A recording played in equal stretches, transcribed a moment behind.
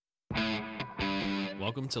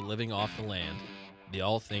Welcome to Living Off the Land, the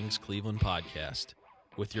All Things Cleveland podcast,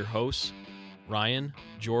 with your hosts, Ryan,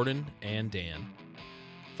 Jordan, and Dan.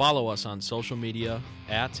 Follow us on social media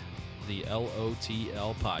at the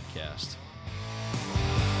LOTL Podcast.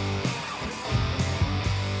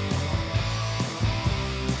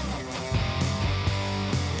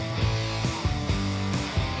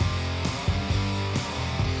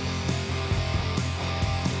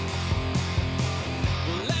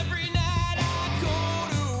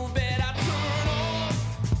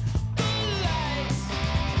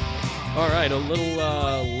 All right, a little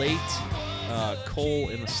late coal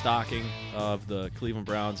in the stocking of the Cleveland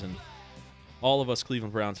Browns and all of us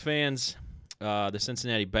Cleveland Browns fans. The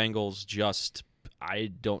Cincinnati Bengals just,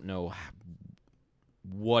 I don't know,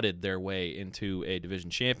 whatted their way into a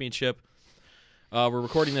division championship. We're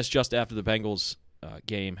recording this just after the Bengals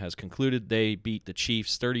game has concluded. They beat the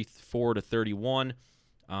Chiefs 34-31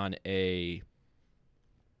 on a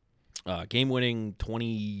game-winning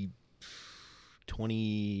 20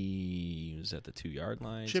 was at the 2-yard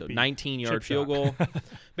line, so 19-yard field goal.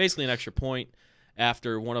 Basically an extra point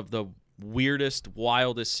after one of the weirdest,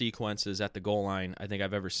 wildest sequences at the goal line I think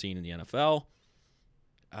I've ever seen in the NFL.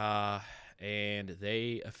 And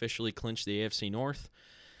they officially clinched the AFC North.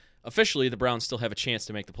 Officially, the Browns still have a chance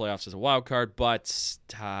to make the playoffs as a wild card, but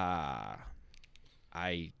not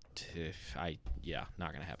going to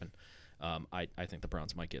happen. I think the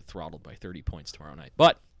Browns might get throttled by 30 points tomorrow night.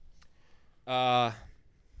 But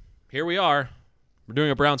here we are. We're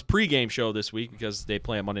doing a Browns pregame show this week because they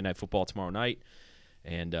play on Monday Night Football tomorrow night,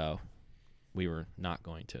 and we were not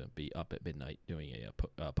going to be up at midnight doing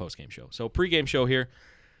a postgame show. So pregame show here.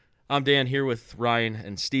 I'm Dan here with Ryan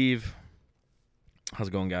and Steve. How's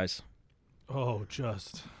it going, guys? Oh,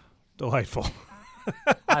 just delightful.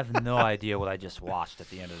 I have no idea what I just watched at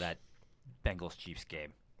the end of that Bengals-Chiefs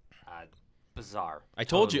game. Bizarre. I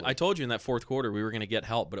told you in that fourth quarter we were going to get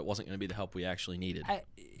help, but it wasn't going to be the help we actually needed.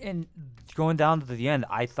 And going down to the end,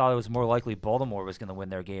 I thought it was more likely Baltimore was going to win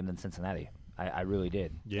their game than Cincinnati. I really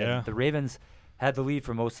did. Yeah. And the Ravens had the lead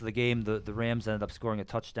for most of the game. The Rams ended up scoring a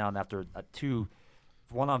touchdown after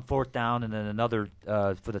one on fourth down and then another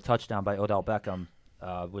for the touchdown by Odell Beckham,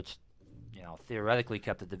 which theoretically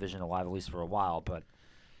kept the division alive at least for a while. But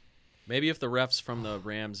maybe if the refs from the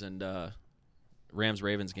Rams and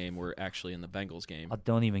Rams-Ravens game were actually in the Bengals game.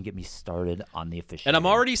 Don't even get me started on the official. And I'm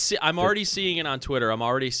already seeing it on Twitter. I'm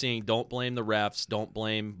already seeing don't blame the refs, don't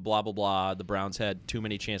blame blah, blah, blah. The Browns had too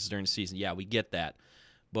many chances during the season. Yeah, we get that.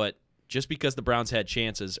 But just because the Browns had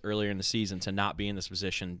chances earlier in the season to not be in this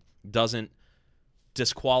position doesn't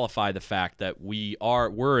disqualify the fact that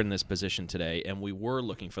we're in this position today and we were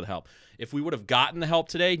looking for the help. If we would have gotten the help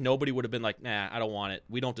today, nobody would have been like, nah, I don't want it.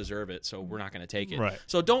 We don't deserve it, so we're not going to take it. Right.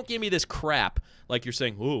 So don't give me this crap like you're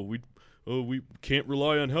saying, we can't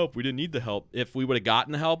rely on help. We didn't need the help. If we would have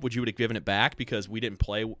gotten the help, would you have given it back because we didn't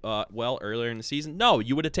play well earlier in the season? No,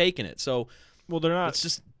 you would have taken it. So they're not. It's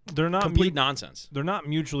just they're not complete nonsense. They're not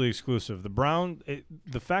mutually exclusive.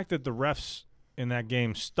 The fact that the refs in that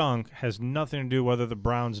game stunk has nothing to do whether the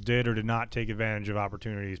Browns did or did not take advantage of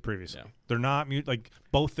opportunities previously. Yeah. They're not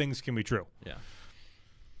both things can be true. Yeah.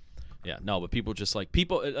 Yeah, no, but people for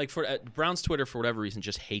Browns Twitter for whatever reason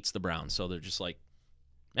just hates the Browns, so they're just like,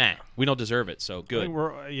 we don't deserve it, so good.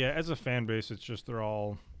 As a fan base, it's just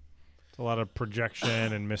it's a lot of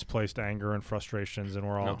projection and misplaced anger and frustrations, and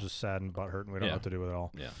we're all just sad and butthurt, and we don't know what to do with it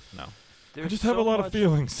all. Yeah, no. I just have a lot of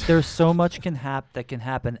feelings. There's so much that can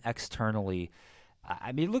happen externally.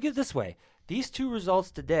 I mean, look at it this way. These two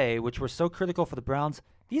results today, which were so critical for the Browns,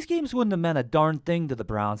 these games wouldn't have meant a darn thing to the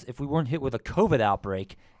Browns if we weren't hit with a COVID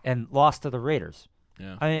outbreak and lost to the Raiders.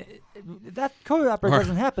 Yeah. I mean, that COVID outbreak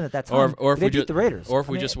doesn't happen at that time. Or if they beat the Raiders. Or if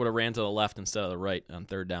we just would have ran to the left instead of the right on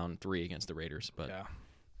 3rd down 3 against the Raiders. But yeah.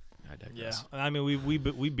 I digress. Yeah. I mean,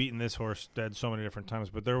 we've beaten this horse dead so many different times,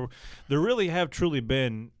 but there really have truly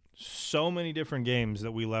been so many different games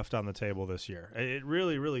that we left on the table this year. It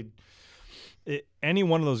really, any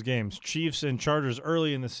one of those games, Chiefs and Chargers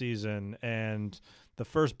early in the season, and the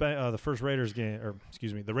first Raiders game,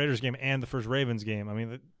 the Raiders game and the first Ravens game. I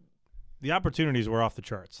mean, the opportunities were off the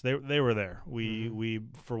charts. They were there. We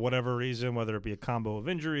for whatever reason, whether it be a combo of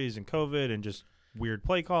injuries and COVID and just weird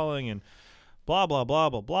play calling and blah, blah, blah,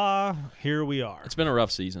 blah, blah. Here we are. It's been a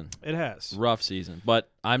rough season. It has. Rough season.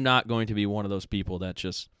 But I'm not going to be one of those people that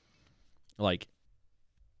just is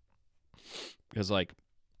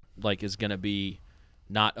going to be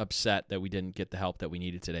not upset that we didn't get the help that we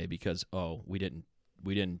needed today because we didn't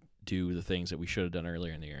do the things that we should have done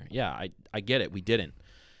earlier in the year. Yeah, I get it. We didn't.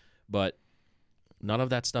 But none of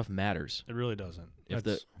that stuff matters. It really doesn't. If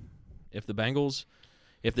the Bengals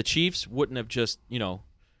If the Chiefs wouldn't have just,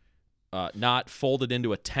 not folded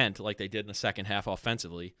into a tent like they did in the second half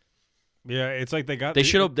offensively, Yeah, it's like they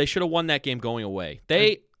should have won that game going away.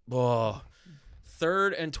 3rd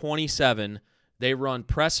and 27, they run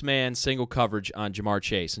press man single coverage on Jamar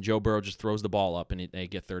Chase, and Joe Burrow just throws the ball up and they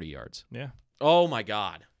get 30 yards. Yeah. Oh my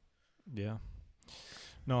God. Yeah.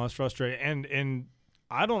 No, it's frustrating. And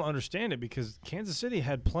I don't understand it because Kansas City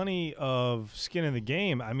had plenty of skin in the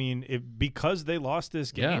game. I mean, because they lost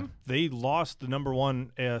this game, they lost the number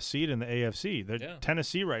 1 seed in the AFC.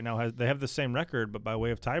 Tennessee right now they have the same record, but by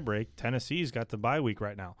way of tiebreak, Tennessee's got the bye week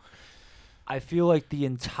right now. I feel like the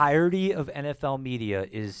entirety of NFL media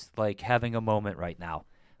is like having a moment right now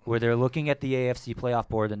where they're looking at the AFC playoff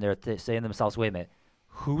board and they're saying to themselves, wait a minute,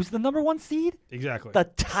 who's the number 1 seed? Exactly. The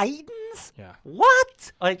Titans? Yeah.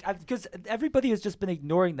 What? Because everybody has just been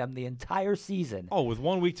ignoring them the entire season. Oh, with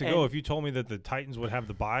 1 week to go, if you told me that the Titans would have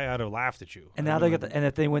the bye, I'd have laughed at you. And now and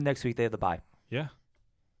if they win next week, they have the bye. Yeah.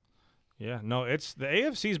 Yeah. No, the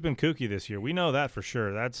AFC's been kooky this year. We know that for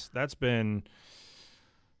sure. That's been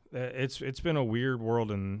it's been a weird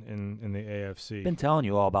world in the AFC. Been telling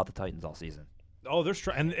you all about the Titans all season. Oh, they're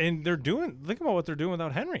and they're think about what they're doing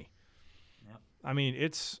without Henry. Yep. I mean,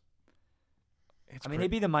 they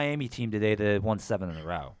beat the Miami team today that won 7 in a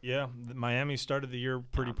row. Yeah, Miami started the year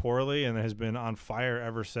pretty poorly and has been on fire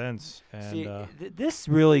ever since. And this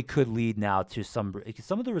really could lead now to some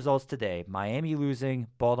of the results today. Miami losing,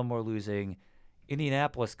 Baltimore losing,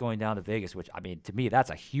 Indianapolis going down to Vegas, which, I mean, to me, that's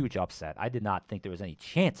a huge upset. I did not think there was any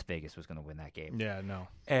chance Vegas was going to win that game. Yeah, no.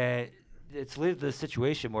 It's led to the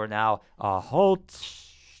situation where now a whole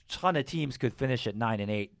ton of teams could finish at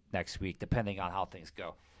 9-8 next week, depending on how things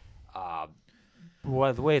go.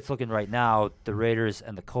 Well, the way it's looking right now, the Raiders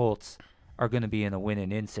and the Colts are going to be in a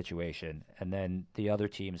win-and-in situation, and then the other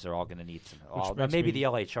teams are all going to need some. Maybe the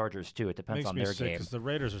LA Chargers too. It depends on their game. Because the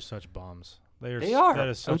Raiders are such bums. They are. That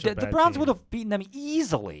is such a bad the Browns team. would have beaten them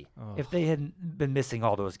easily if they hadn't been missing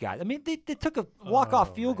all those guys. I mean, they took a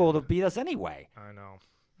walk-off field goal to beat us anyway. I know.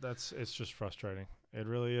 It's just frustrating. It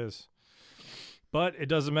really is. But it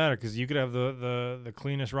doesn't matter because you could have the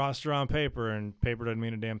cleanest roster on paper, and paper doesn't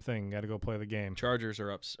mean a damn thing. You got to go play the game. Chargers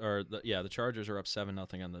are up, the Chargers are up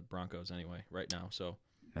 7-0 on the Broncos anyway right now. So,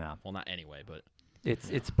 yeah. Well, not anyway, but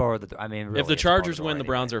it's bar the. I mean, really, if the Chargers win, the anyway.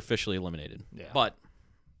 Browns are officially eliminated. Yeah. But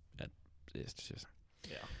it's just.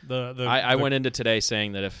 Yeah. I went into today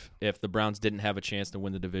saying that if the Browns didn't have a chance to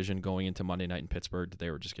win the division going into Monday night in Pittsburgh, they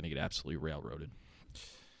were just going to get absolutely railroaded.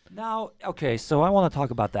 Now, okay, so I want to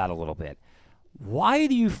talk about that a little bit. Why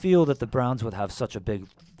do you feel that the Browns would have such a big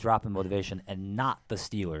drop in motivation and not the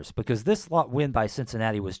Steelers? Because this win by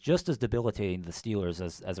Cincinnati was just as debilitating to the Steelers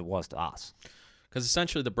as it was to us. Because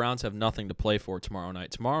essentially the Browns have nothing to play for tomorrow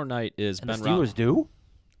night. Tomorrow night is and the Steelers do?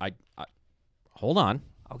 Hold on.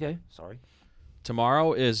 Okay, sorry.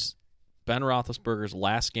 Tomorrow is Ben Roethlisberger's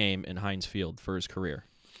last game in Heinz Field for his career.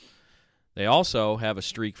 They also have a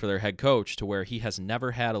streak for their head coach to where he has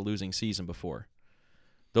never had a losing season before.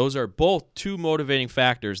 Those are both two motivating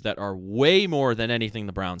factors that are way more than anything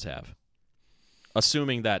the Browns have.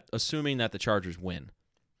 Assuming that the Chargers win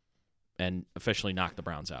and officially knock the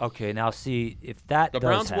Browns out. Okay, now see, if that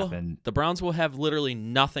does happen, the Browns will have literally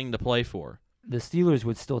nothing to play for. The Steelers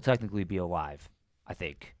would still technically be alive, I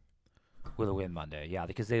think, with a win Monday. Yeah,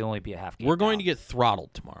 because they'd only be a half game. We're going to get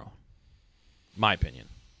throttled tomorrow. My opinion.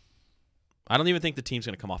 I don't even think the team's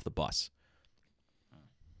going to come off the bus.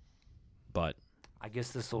 But I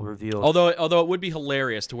guess this will reveal. Although it would be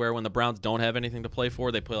hilarious to where when the Browns don't have anything to play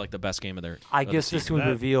for, they play like the best game of their. I guess this would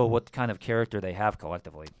reveal what kind of character they have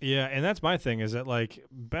collectively. Yeah, and that's my thing is that like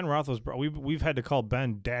Ben Roethlisberger, we've had to call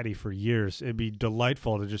Ben Daddy for years. It'd be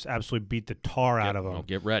delightful to just absolutely beat the tar out of him. Well,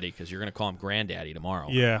 get ready because you're going to call him Granddaddy tomorrow.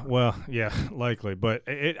 Yeah, well, yeah, likely, but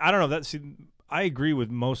I don't know. I agree with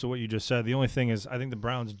most of what you just said. The only thing is, I think the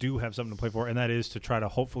Browns do have something to play for, and that is to try to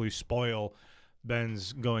hopefully spoil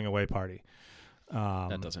Ben's going away party.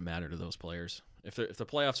 That doesn't matter to those players. If the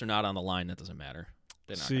playoffs are not on the line, that doesn't matter.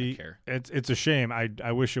 They're not going to care. It's a shame.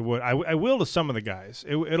 I wish it would. I will to some of the guys.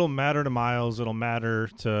 It'll matter to Miles. It'll matter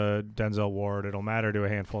to Denzel Ward. It'll matter to a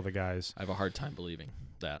handful of the guys. I have a hard time believing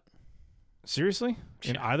that. Seriously?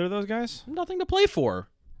 In either of those guys? Nothing to play for.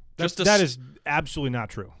 That is absolutely not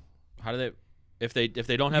true. How do they? If they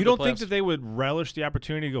don't have, you don't think that they would relish the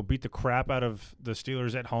opportunity to go beat the crap out of the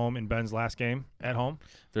Steelers at home in Ben's last game at home?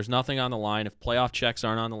 There's nothing on the line. If playoff checks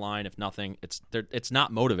aren't on the line, if nothing, it's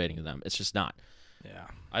not motivating to them. It's just not. Yeah,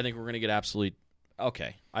 I think we're going to get absolutely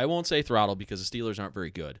okay. I won't say throttle because the Steelers aren't very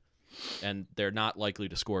good, and they're not likely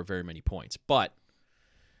to score very many points. But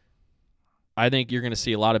I think you're going to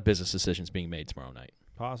see a lot of business decisions being made tomorrow night.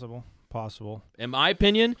 Possible. possible. In my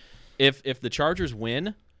opinion, if the Chargers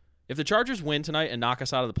win tonight and knock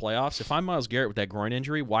us out of the playoffs, if I'm Myles Garrett with that groin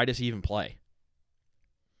injury, why does he even play?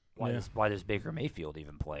 Why does Baker Mayfield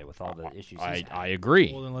even play with all the issues he's had? I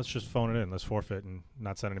agree. Well, then let's just phone it in. Let's forfeit and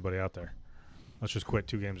not send anybody out there. Let's just quit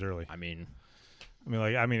 2 games early. I mean,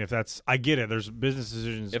 if that's, I get it. There's business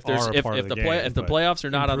decisions. if are a part if of the the game, if the but- playoffs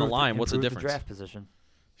are not on the line, what's the Improve difference? draft position.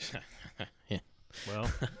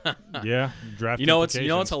 Well, yeah, draft. You know what's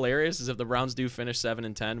implications. hilarious is if the Browns do finish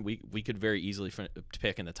 7-10, we could very easily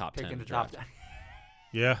pick in the top 10 Picking in the the draft. top.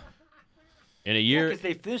 Yeah, In a year, Because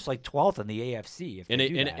they finished like 12th in the AFC. If in they a,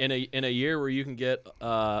 do in, that. in a year where you can get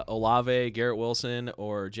Olave, Garrett Wilson,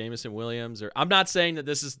 or Jamison Williams, or I'm not saying that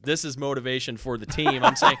this is motivation for the team.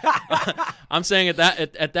 I'm saying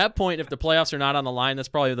at that point, if the playoffs are not on the line, that's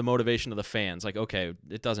probably the motivation of the fans. Like, okay,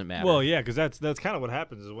 it doesn't matter. well, yeah, because that's kind of what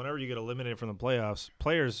happens is whenever you get eliminated from the playoffs,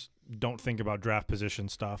 players don't think about draft position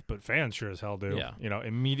stuff, but fans sure as hell do. Yeah.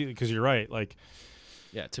 Immediately because you're right. Like,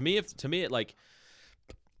 yeah, to me, if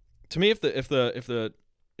the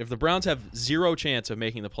Browns have zero chance of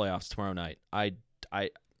making the playoffs tomorrow night, I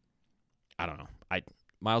don't know.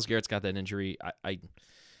 Myles Garrett's got that injury.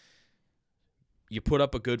 You put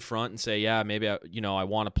up a good front and say, yeah, maybe I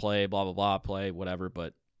want to play, blah blah blah, play whatever,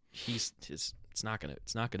 but it's not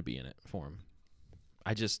gonna be in it for him.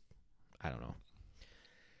 I don't know.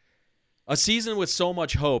 A season with so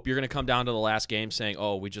much hope, you're gonna come down to the last game saying,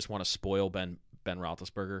 oh, we just want to spoil Ben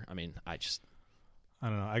Roethlisberger. I mean, I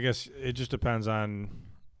don't know. I guess it just depends on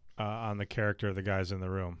the character of the guys in the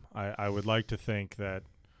room. I would like to think that,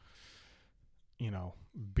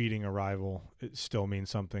 beating a rival, it still means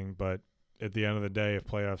something. But at the end of the day, if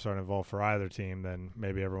playoffs aren't involved for either team, then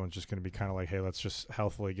maybe everyone's just going to be kind of like, hey, let's just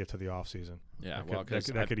healthily get to the offseason. yeah.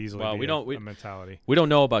 That could easily be a mentality. We don't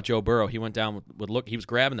know about Joe Burrow. He went down he was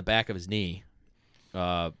grabbing the back of his knee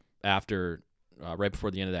after right before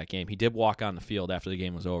the end of that game. He did walk on the field after the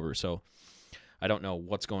game was over, so I don't know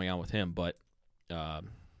what's going on with him. But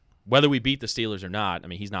whether we beat the Steelers or not, I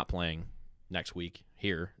mean, he's not playing next week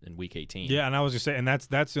here in Week 18. Yeah, and I was just saying, and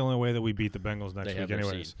that's the only way that we beat the Bengals next They have week, their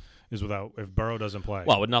anyways, seed. is if Burrow doesn't play.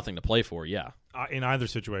 Well, with nothing to play for, yeah. In either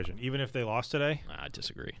situation, even if they lost today. I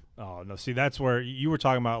disagree. Oh no! See, that's where you were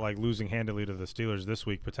talking about, like losing handily to the Steelers this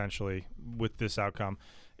week potentially with this outcome.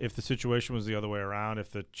 If the situation was the other way around, if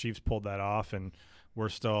the Chiefs pulled that off and we're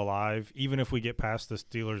still alive, even if we get past the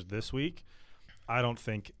Steelers this week, I don't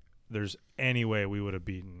think there's any way we would have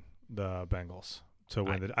beaten the Bengals to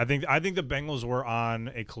win it. I think the Bengals were on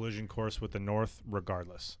a collision course with the North,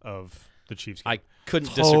 regardless of the Chiefs game. I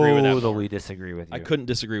couldn't disagree with that. Totally disagree with you. I couldn't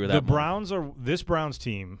disagree with that. This Browns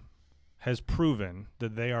team has proven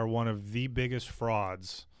that they are one of the biggest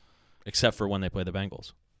frauds. Except for when they play the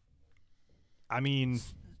Bengals. I mean,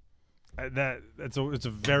 it's a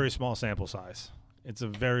very small sample size. It's a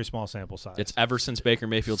very small sample size. It's ever since Baker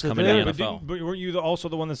Mayfield's So come in there- the NFL. But weren't you also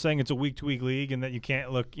the one that's saying it's a week-to-week league and that you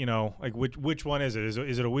can't look, like which one is it? Is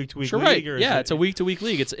it a week-to-week Sure, league? right. Or Yeah, is it's a week-to-week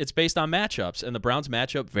league. It's based on matchups, and the Browns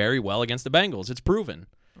match up very well against the Bengals. It's proven.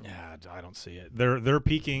 Yeah, I don't see it. They're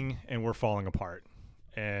peaking and we're falling apart.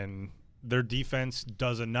 And their defense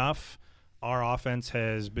does enough. Our offense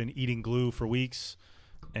has been eating glue for weeks,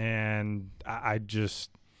 and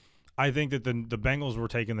I think that the Bengals were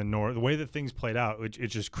taking the North. The way that things played out,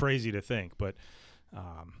 it's just crazy to think. But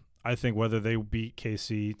I think whether they beat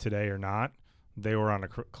KC today or not, they were on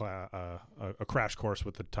a crash course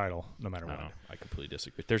with the title, no matter what. I completely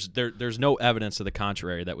disagree. There's no evidence to the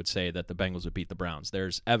contrary that would say that the Bengals would beat the Browns.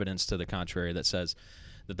 There's evidence to the contrary that says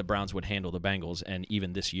that the Browns would handle the Bengals, and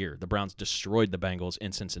even this year, the Browns destroyed the Bengals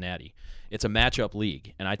in Cincinnati. It's a matchup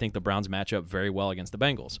league, and I think the Browns match up very well against the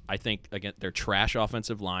Bengals. I think, again, their trash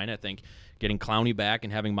offensive line, I think getting Clowney back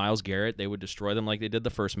and having Myles Garrett, they would destroy them like they did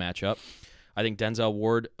the first matchup. I think Denzel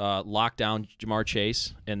Ward locked down Jamar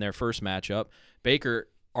Chase in their first matchup. Baker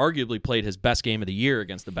arguably played his best game of the year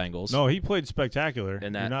against the Bengals. No, he played spectacular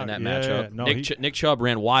in that matchup. Yeah. No, Nick Chubb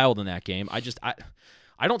ran wild in that game.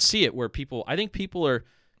 I don't see it where I think people are.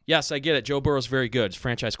 Yes, I get it. Joe Burrow's very good. He's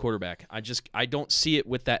franchise quarterback. I don't see it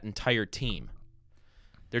with that entire team.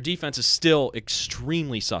 Their defense is still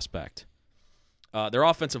extremely suspect. Their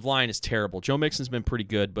offensive line is terrible. Joe Mixon's been pretty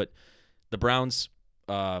good, but the Browns,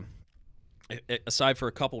 aside for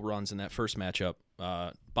a couple runs in that first matchup,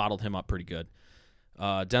 bottled him up pretty good.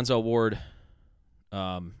 Denzel Ward,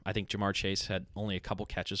 I think Jamar Chase had only a couple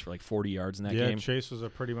catches for like 40 yards in that game. Yeah, Chase was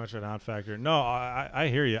pretty much a non-factor. No, I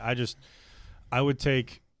hear you. I would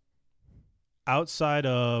take, outside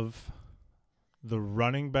of the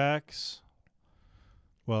running backs,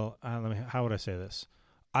 well, how would I say this?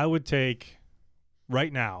 I would take,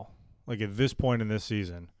 right now, like at this point in this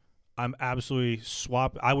season, I'm absolutely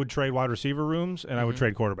I would trade wide receiver rooms, and I would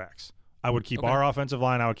trade quarterbacks. I would keep Okay. our offensive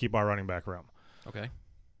line. I would keep our running back room. Okay.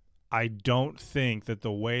 I don't think that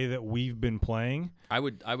the way that we've been playing. I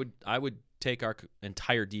would take our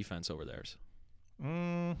entire defense over theirs,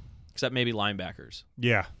 except maybe linebackers.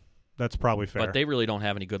 Yeah, that's probably fair. But they really don't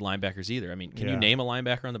have any good linebackers either. I mean, can you Yeah. name a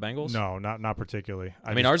linebacker on the Bengals? No, not particularly.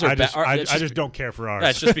 I mean, ours are I just don't care for ours.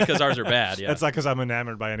 That's just because ours are bad. Yeah. That's not because I'm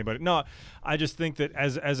enamored by anybody. No, I just think that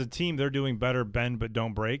as a team, they're doing better bend but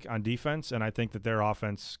don't break on defense, and I think that their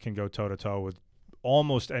offense can go toe-to-toe with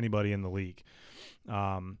almost anybody in the league.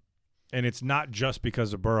 And it's not just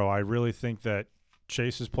because of Burrow. I really think that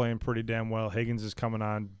Chase is playing pretty damn well. Higgins is coming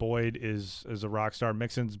on. Boyd is a rock star.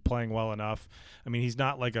 Mixon's playing well enough. I mean, he's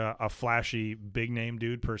not like a flashy big-name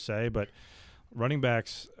dude per se, but running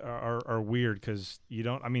backs are weird because you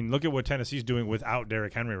don't – I mean, look at what Tennessee's doing without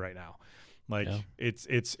Derrick Henry right now. Like, Yeah.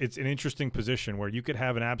 it's an interesting position where you could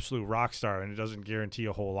have an absolute rock star and it doesn't guarantee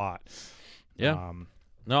a whole lot. Yeah.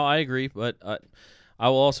 No, I agree, but I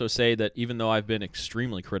will also say that even though I've been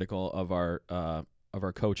extremely critical of our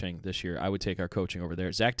coaching this year, I would take our coaching over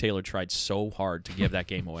there. Zach Taylor tried so hard to give that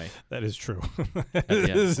game away. That is true.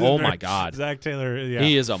 Oh my God, Zach Taylor. Yeah,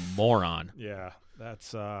 he is a moron. Yeah,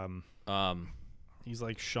 that's he's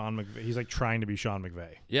like Sean McVay. He's like trying to be Sean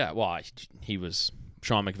McVay. Yeah, well, he was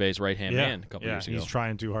Sean McVay's right-hand man a couple years ago. He's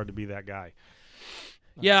trying too hard to be that guy.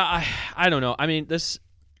 Yeah, I don't know. I mean, it's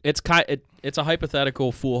a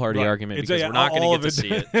hypothetical foolhardy Right. argument It's because we're not going to get to see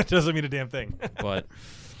it. It doesn't mean a damn thing. But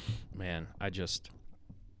man, I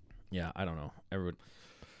don't know. Everyone.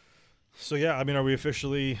 So yeah, I mean, are we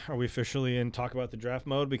officially in talk about the draft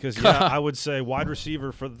mode? Because yeah, I would say wide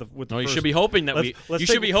receiver with the No, you first, should be hoping that let's you take-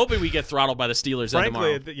 should be hoping we get throttled by the Steelers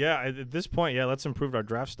Frankly, tomorrow. at this point, yeah, let's improve our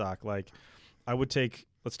draft stock. Like,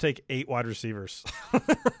 let's take 8 wide receivers.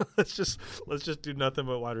 let's just do nothing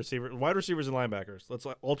but wide receivers and linebackers. Let's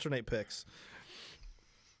alternate picks.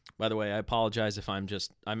 By the way, I apologize if I'm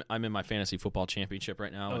in my fantasy football championship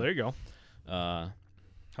right now. Oh, there you go. and,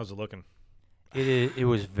 How's it looking? It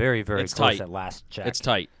was very, very It's close tight. at last check. It's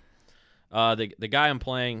tight. The guy I'm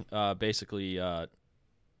playing basically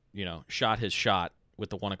shot his shot with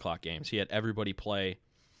the 1 o'clock games. He had everybody play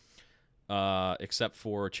except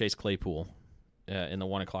for Chase Claypool in the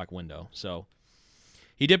 1 o'clock window. So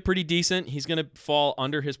he did pretty decent. He's going to fall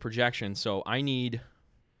under his projection. So I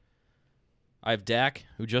have Dak,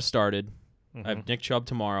 who just started. I have Nick Chubb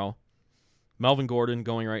tomorrow, Melvin Gordon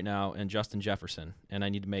going right now, and Justin Jefferson. And I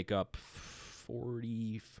need to make up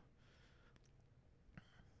 40.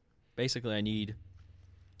 Basically, I need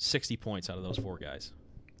 60 points out of those 4 guys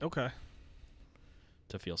Okay.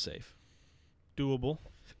 to feel safe. Doable.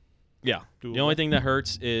 Yeah. Doable. The only thing that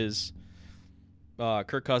hurts is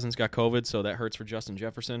Kirk Cousins got COVID, so that hurts for Justin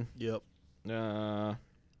Jefferson. Yep. Uh,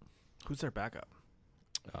 Who's their backup?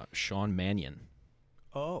 Sean Mannion.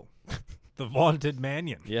 Oh, the vaunted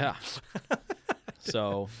Mannion. Yeah.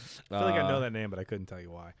 So I feel like I know that name, but I couldn't tell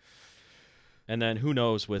you why. And then who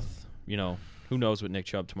knows with Nick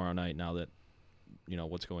Chubb tomorrow night now that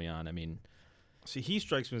what's going on. I mean, See, he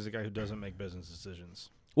strikes me as a guy who doesn't make business decisions.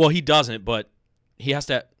 well, he doesn't, but he has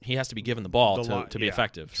to be given the ball to be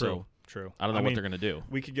effective. True. So I don't know what they're going to do.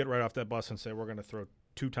 We could get right off that bus and say we're going to throw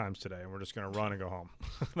 2 times today, and we're just going to run and go home.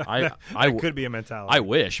 I could be a mentality. I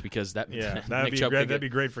wish because that Yeah, Nick Chubb could that'd be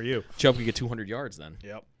great for you. Chubb could get 200 yards then.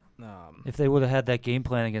 Yep. If they would have had that game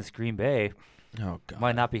plan against Green Bay, Oh God,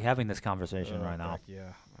 might not be having this conversation right now.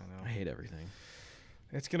 Yeah, I know. I hate everything.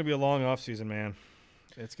 It's going to be a long off season, man.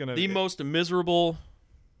 It's going to The most miserable.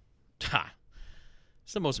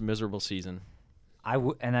 It's the most miserable season.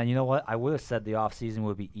 And then you know what? I would have said the offseason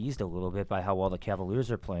would be eased a little bit by how well the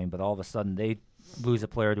Cavaliers are playing, but all of a sudden they lose a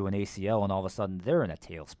player to an ACL, and all of a sudden they're in a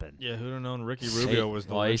tailspin. Yeah, who'd have known Ricky Rubio was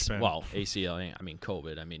the linchpin. ACL. I mean,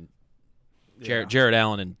 COVID. I mean, Yeah. Jared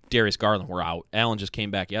Allen and Darius Garland were out. Allen just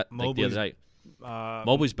came back the other night.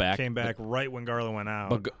 Mobley's back. Came back right when Garland went out.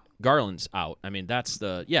 But Garland's out. I mean, that's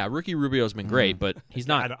Ricky Rubio's been great, but he's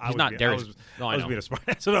not. He's not Darius. I was being a smart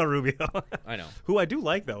ass about Rubio. I know. Who I do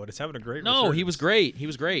like though, and is having a great. No, he resurgence. was great. He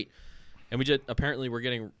was great. And we're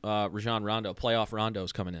getting Rajon Rondo. Playoff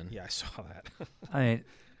Rondo's coming in. Yeah, I saw that. I mean,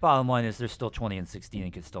 bottom line is they're still 20-16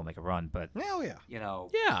 and could still make a run, but Hell yeah.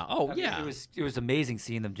 Yeah. Oh, I mean, yeah. it was amazing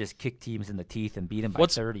seeing them just kick teams in the teeth and beat them by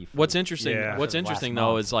 30. What's interesting? Yeah. What's Last interesting month.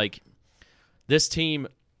 though is like this team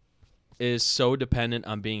is so dependent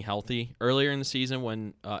on being healthy. Earlier in the season,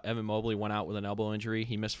 when Evan Mobley went out with an elbow injury,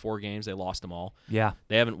 he missed 4 games. They lost them all. Yeah.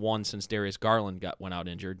 They haven't won since Darius Garland went out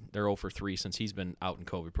injured. They're 0-3 since he's been out in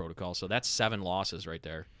COVID protocol. So that's 7 losses right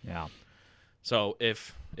there. Yeah. So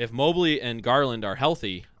if Mobley and Garland are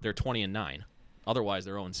healthy, they're 20-9. Otherwise,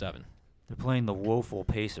 they're 0-7. They're playing the woeful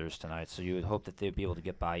Pacers tonight, so you would hope that they'd be able to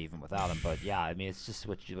get by even without them. But yeah, I mean, it's just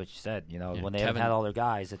what you said. You know, Yeah, when they haven't had all their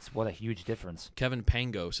guys, it's what a huge difference. Kevin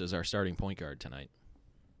Pangos is our starting point guard tonight.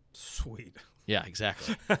 Sweet. Yeah,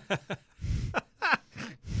 exactly.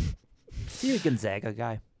 Is he a Gonzaga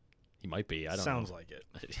guy? He might be. I don't Sounds know. like it.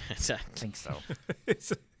 I think so.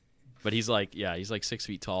 But he's like 6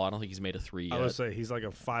 feet tall. I don't think he's made a three yet. I would say he's like a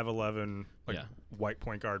 5'11", Yeah. white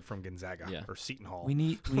point guard from Gonzaga or Seton Hall. We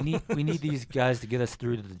need these guys to get us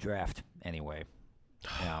through to the draft anyway.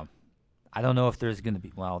 Yeah. I don't know if there's going to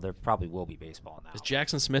be. Well, there probably will be baseball now. Is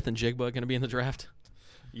Jackson Smith and Jigba going to be in the draft?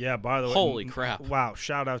 Yeah, by the way. Holy crap. Wow,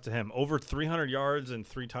 shout out to him. Over 300 yards and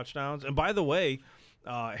 3 touchdowns. And by the way,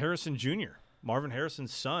 Harrison Jr., Marvin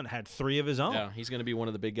Harrison's son, had 3 of his own. Yeah, he's going to be one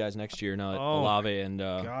of the big guys next year now that Oh, Olave and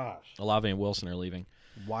Gosh. Olave and Wilson are leaving.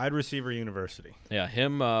 Wide receiver university. Yeah,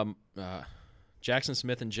 him, Jackson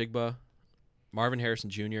Smith and Jigba, Marvin Harrison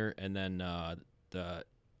Jr., and then the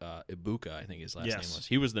Ibuka, I think his last name was.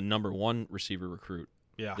 He was the number 1 receiver recruit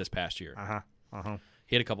this past year.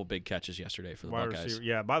 He had a couple big catches yesterday for the Wide Buckeyes. receiver.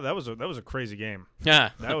 Yeah, that was a crazy game. Yeah,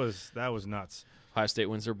 That was nuts. Ohio State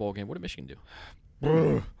wins their bowl game. What did Michigan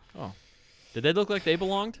do? Oh, did they look like they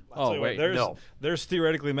belonged? Tell you what, wait, no. Theirs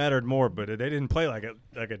theoretically mattered more, but they didn't play like it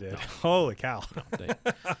did. Holy cow! they're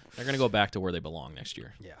going to go back to where they belong next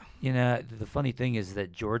year. Yeah. You know, the funny thing is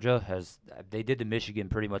that Georgia they did to Michigan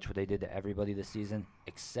pretty much what they did to everybody this season,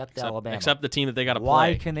 except Alabama. Except the team that they got to play.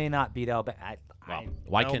 Why can they not beat Alabama?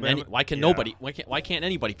 Why Alabama- can't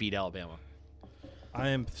anybody beat Alabama? I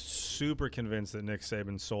am super convinced that Nick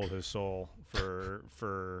Saban sold his soul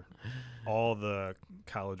for all the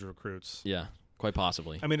college recruits. Yeah, quite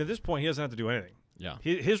possibly. I mean, at this point, he doesn't have to do anything. Yeah,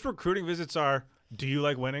 His recruiting visits are, do you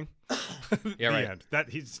like winning? yeah, right. End. That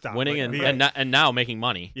he's stopped Winning like, and now making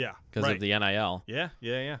money. yeah, because right. of the NIL.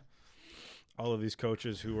 Yeah. All of these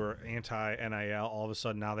coaches who were anti-NIL, all of a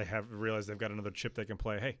sudden now they have realized they've got another chip they can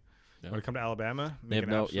play. Hey, when it comes to Alabama, They have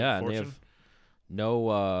make an absolute and they fortune.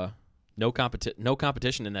 have no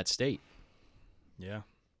competition in that state. Yeah.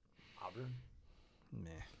 Auburn? Nah.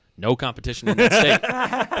 No competition in that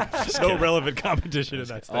state. No relevant competition in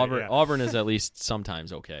that state. Auburn is at least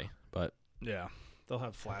sometimes okay, but Yeah. They'll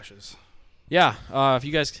have flashes. yeah. If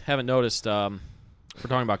you guys haven't noticed, we're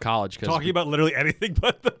talking about college Talking about literally anything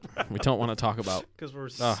but the we don't want to talk about. because we're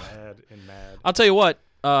sad and mad. I'll tell you what.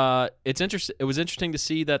 It's interesting. It was interesting to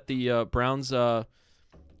see that the Browns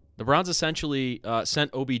essentially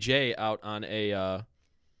sent OBJ out on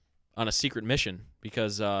a secret mission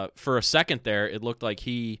because for a second there it looked like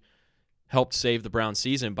he helped save the Browns'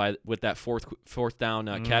 season with that fourth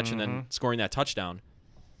down catch and then scoring that touchdown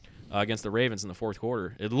against the Ravens in the fourth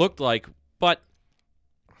quarter. It looked like, but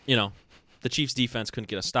the Chiefs' defense couldn't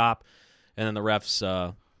get a stop, and then the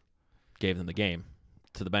refs gave them the game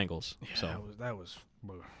to the Bengals. Yeah, So that was.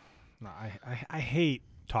 No, I hate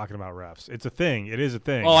talking about refs. It's a thing. It is a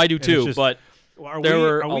thing. I do And it's too. just- But Are there we,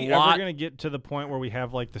 were are a we lot- ever going to get to the point where we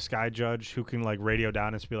have like the sky judge who can like radio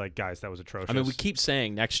down and just be like, guys, that was atrocious? I mean, we keep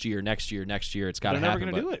saying next year. It's got to They're never happen.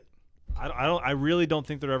 going to do it. I really don't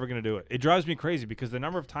think they're ever going to do it. It drives me crazy because the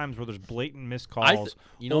number of times where there's blatant missed calls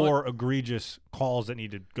or egregious calls that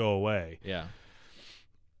need to go away. Yeah,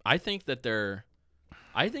 I think that the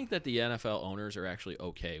NFL owners are actually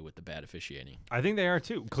okay with the bad officiating. I think they are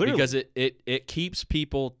too. Clearly, because it keeps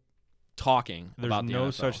people talking there's about the no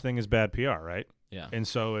NFL. such thing as bad PR, right? Yeah, And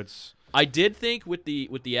so it's I did think with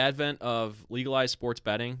the advent of legalized sports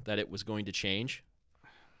betting that it was going to change,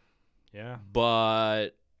 but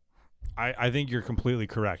I think you're completely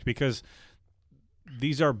correct because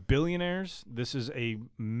these are billionaires. This is a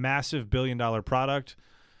massive $1 billion product.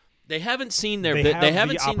 they haven't seen their They have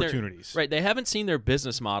haven't the seen opportunities. they haven't seen their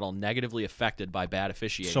business model negatively affected by bad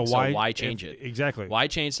officiating. So why change it? Exactly. Why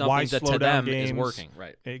change something Why that slow to down them is games? working?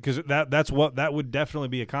 Right. Because that would definitely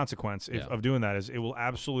be a consequence Yeah. of doing that. Is it will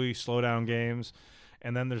absolutely slow down games,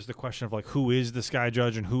 and then there's the question of like who is the sky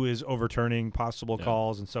judge and who is overturning possible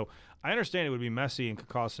calls, and so I understand it would be messy and could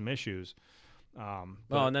cause some issues. And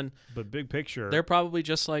then big picture, they're probably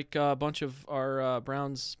just like a bunch of our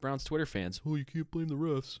Browns Twitter fans. Oh, you can't blame the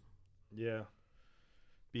refs. yeah.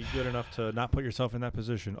 Be good enough to not put yourself in that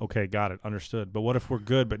position. Okay, got it, understood. But what if we're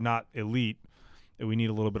good but not elite? And we need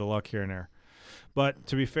a little bit of luck here and there. But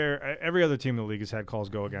to be fair, every other team in the league has had calls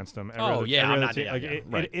go against them.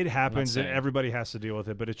 It happens, and everybody has to deal with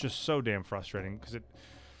it. But it's just so damn frustrating because it.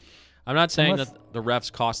 I'm not saying Unless- that the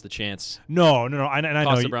refs cost the chance. No. I know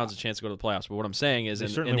Cost the Browns a chance to go to the playoffs. But what I'm saying is, they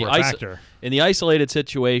in certainly the were a factor. in the isolated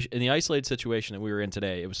situation that we were in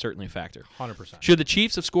today, it was certainly a factor. 100%. Should the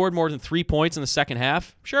Chiefs have scored more than 3 points in the second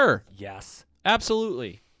half? Sure, Yes.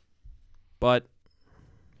 absolutely. But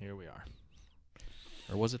Here we are.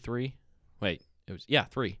 or was it 3? Wait, it was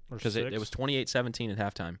 3 Or because it 6. was 28-17 at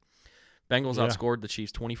halftime. Bengals Yeah. outscored the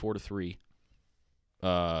Chiefs 24-3.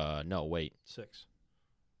 No, wait, 6.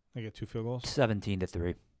 They get 2 field goals.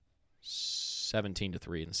 17-3.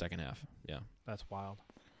 17-3 in the second half. Yeah. That's wild.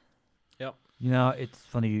 You know, it's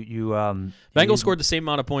funny. You Bengals scored the same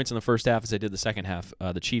amount of points in the first half as they did the second half.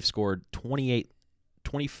 The Chiefs scored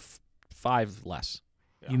 25 less.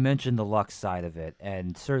 You mentioned the luck side of it,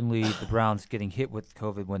 and certainly the Browns getting hit with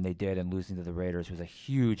COVID when they did and losing to the Raiders was a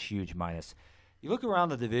huge, huge minus. You look around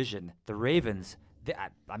the division, the Ravens.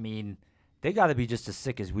 I mean, they got to be just as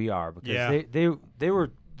sick as we are because they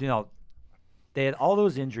were, you know, they had all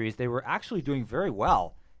those injuries. They were actually doing very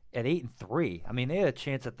well at 8-3. I mean, they had a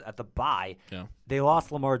chance at the bye. Yeah. They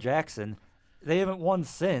lost Lamar Jackson. They haven't won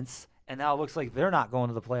since, and now it looks like they're not going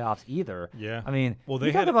to the playoffs either. Yeah. I mean, Well, you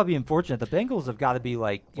they talk had about being fortunate. The Bengals have got to be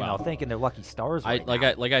like, you know, Wow. thanking their lucky stars right now.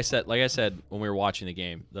 Like I said when we were watching the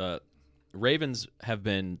game, the Ravens have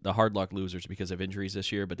been the hard luck losers because of injuries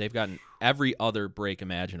this year, but they've gotten every other break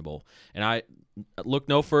imaginable. And I look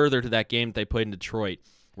no further to that game that they played in Detroit,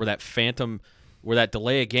 where that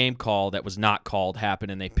delay a game call that was not called happened,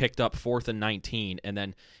 and they picked up 4th and 19, and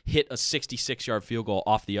then hit a 66-yard field goal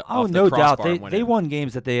off the no doubt. crossbar. and went They in. won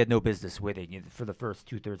games that they had no business winning for the first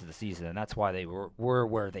 2/3 of the season, and that's why they were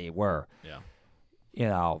where they were. Yeah. You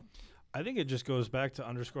know, I think it just goes back to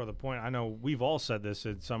underscore the point. I know we've all said this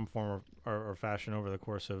in some form or fashion over the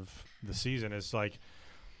course of the season. It's like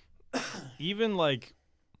even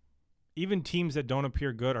teams that don't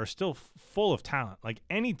appear good are still full of talent. Like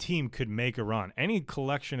any team could make a run. Any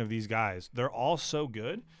collection of these guys, they're all so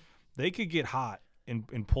good, they could get hot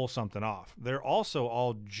and pull something off. They're also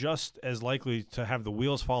all just as likely to have the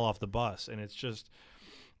wheels fall off the bus, and it's just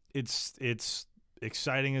it's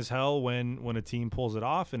exciting as hell when a team pulls it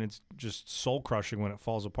off, and it's just soul crushing when it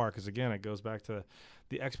falls apart. Because again, it goes back to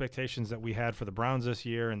the expectations that we had for the Browns this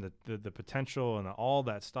year and the potential and all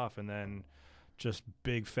that stuff, and then just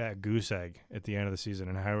big fat goose egg at the end of the season,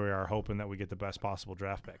 and here we are hoping that we get the best possible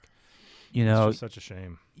draft pick. you know, It's just such a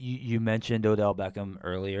shame. you mentioned Odell Beckham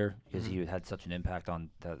earlier because he had such an impact on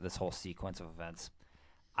this whole sequence of events.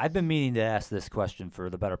 I've been meaning to ask this question for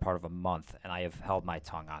the better part of a month, and I have held my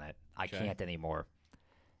tongue on it. I Okay. can't anymore.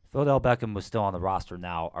 If Odell Beckham was still on the roster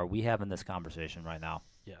now, are we having this conversation right now?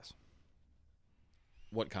 Yes.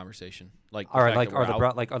 What conversation? Like, All right, fact that we're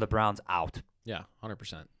out? are the Browns out? Yeah,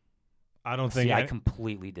 100%. I don't think See, I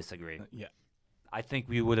completely disagree. yeah. I think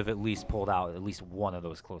we would have at least pulled out at least one of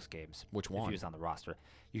those close games. Which If one? he was on the roster.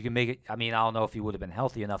 You can make it. I mean, I don't know if he would have been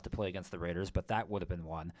healthy enough to play against the Raiders, but that would have been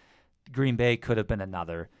one. Green Bay could have been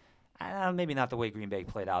another. Maybe not the way Green Bay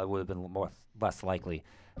played out. It would have been less likely.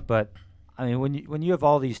 But I mean, when you have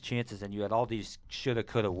all these chances and you had all these shoulda,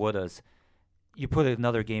 coulda, wouldas, you put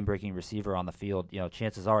another game-breaking receiver on the field. You know,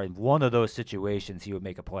 chances are in one of those situations he would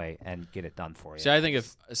make a play and get it done for you. See, I think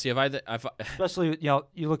if Especially, you know,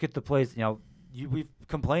 you look at the plays. You know, we've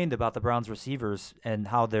complained about the Browns receivers and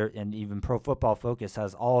how and even Pro Football Focus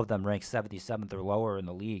has all of them ranked 77th or lower in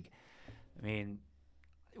the league. I mean,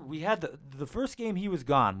 we had the first game he was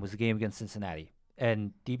gone was the game against Cincinnati,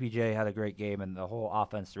 and DPJ had a great game, and the whole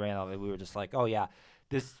offense ran out of it. We were just like, oh yeah,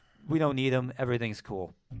 we don't need him. Everything's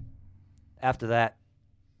cool. After that,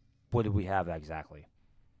 what did we have exactly?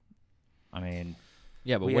 I mean,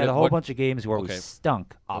 yeah, but we what, had a whole what, bunch of games where we okay.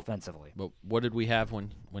 stunk offensively. But what did we have when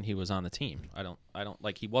he was on the team? I don't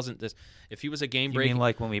like he wasn't this. If he was a game You breaking, mean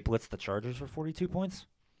like when we blitzed the Chargers for 42 points?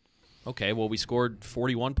 okay, well we scored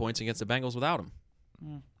 41 points against the Bengals without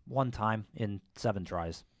him. One time in 7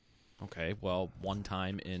 tries. Okay, well one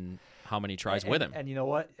time in how many tries with him? And you know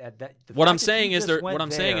what? What I'm saying is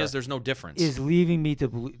there's no difference. Is leaving me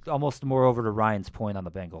to almost more over to Ryan's point on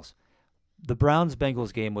the Bengals. The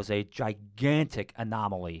Browns-Bengals game was a gigantic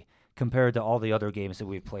anomaly compared to all the other games that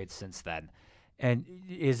we've played since then. And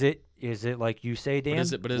is it like you say, Dan,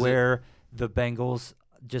 where the Bengals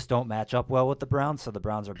just don't match up well with the Browns, so the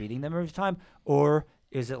Browns are beating them every time? Or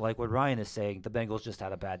is it like what Ryan is saying, the Bengals just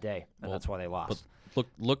had a bad day, and that's why they lost?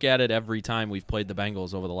 Look at it every time we've played the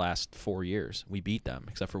Bengals over the last 4 years. We beat them,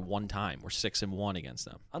 except for one time. We're 6-1 against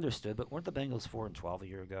them. Understood, but weren't the Bengals 4-12 a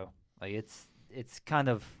year ago? Like it's kind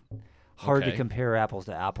of hard to compare apples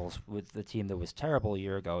to apples with the team that was terrible a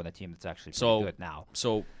year ago and the team that's actually pretty good now.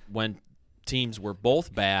 So when teams were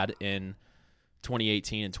both bad in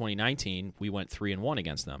 2018 and 2019, we went 3-1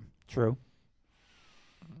 against them. True.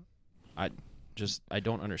 I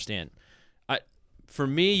don't understand. For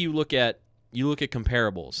me, you look at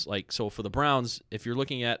comparables. Like, so for the Browns, if you're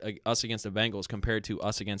looking at us against the Bengals compared to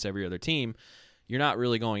us against every other team, you're not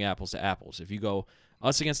really going apples to apples. If you go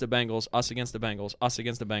Us against the Bengals, us against the Bengals, us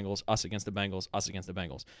against the Bengals, us against the Bengals, us against the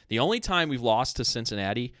Bengals. The only time we've lost to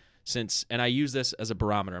Cincinnati since, and I use this as a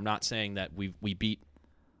barometer, I'm not saying that we beat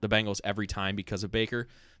the Bengals every time because of Baker,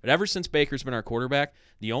 but ever since Baker's been our quarterback,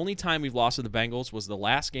 the only time we've lost to the Bengals was the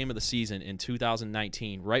last game of the season in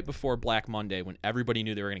 2019, right before Black Monday, when everybody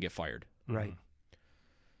knew they were going to get fired. Right.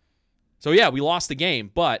 So, yeah, we lost the game,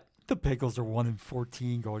 but... The Bengals are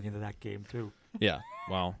 1-14 going into that game, too. Yeah,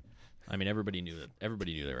 well... I mean, everybody knew that.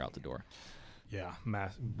 Everybody knew they were out the door. Yeah,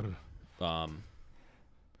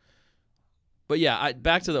 but yeah,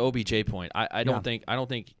 back to the OBJ point. I don't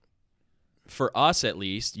think for us at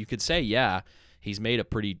least, you could say he's made a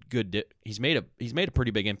pretty good. He's made a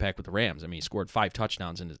pretty big impact with the Rams. I mean, he scored 5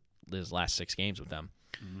 touchdowns in his last 6 games with them.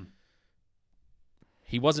 Mm-hmm.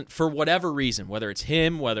 He wasn't, for whatever reason, whether it's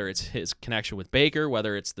him, whether it's his connection with Baker,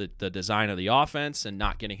 whether it's the design of the offense and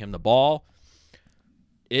not getting him the ball.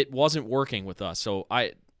 It wasn't working with us. So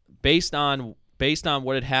based on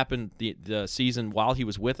what had happened the season while he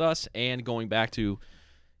was with us and going back to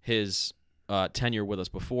his tenure with us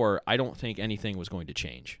before, I don't think anything was going to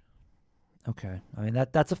change. Okay. I mean,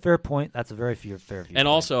 that's a fair point. That's a very fair view. And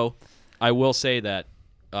also, I will say that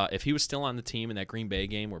if he was still on the team in that Green Bay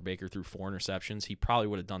game where Baker threw 4 interceptions, he probably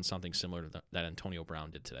would have done something similar to that Antonio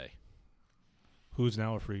Brown did today. Who's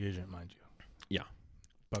now a free agent, mind you. Yeah.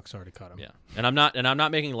 Bucks already caught him. Yeah, and I'm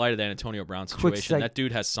not making light of that Antonio Brown situation. That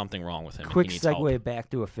dude has something wrong with him. Quick he needs segue help. back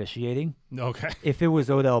to officiating. Okay. If it was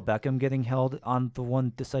Odell Beckham getting held on the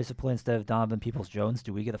one decisive play instead of Donovan Peoples-Jones,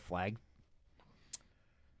 do we get a flag?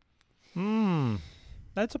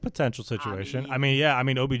 That's a potential situation. I mean,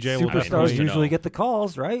 OBJ will superstars usually get the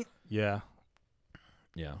calls, right? Yeah.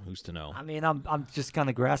 Yeah, who's to know? I mean, I'm just kind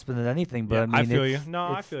of grasping at anything, but I feel you. No,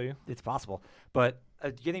 I feel you. It's possible. But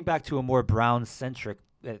getting back to a more Brown-centric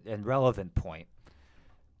and relevant point,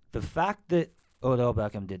 the fact that Odell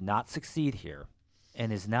Beckham did not succeed here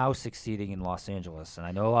and is now succeeding in Los Angeles, and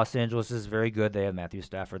I know Los Angeles is very good. They have Matthew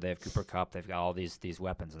Stafford, they have Cooper Kupp, they've got all these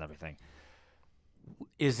weapons and everything.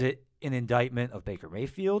 Is it an indictment of Baker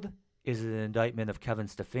Mayfield? Is it an indictment of Kevin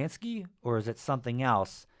Stefanski? Or is it something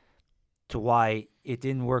else to why it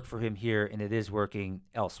didn't work for him here and it is working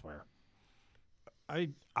elsewhere?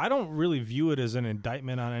 I don't really view it as an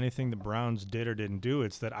indictment on anything the Browns did or didn't do.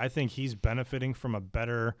 It's that I think he's benefiting from a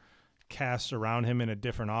better cast around him in a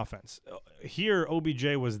different offense. Here,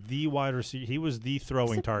 OBJ was the wide receiver. He was the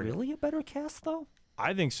throwing target. Really a better cast, though?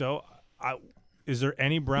 I think so. Is there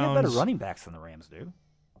any Browns? We have better running backs than the Rams do.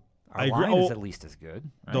 Our line is at least as good.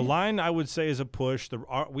 Right? The line, I would say, is a push.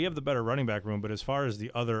 We have the better running back room, but as far as the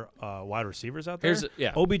other wide receivers out there,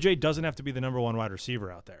 OBJ doesn't have to be the number 1 wide receiver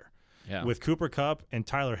out there. Yeah. With Cooper Kupp and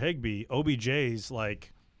Tyler Higbee, OBJ's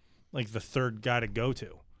like the third guy to go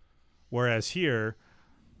to. Whereas here,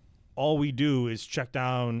 all we do is check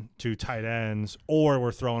down to tight ends or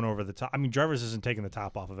we're throwing over the top. I mean, Jarvis isn't taking the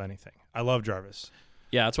top off of anything. I love Jarvis.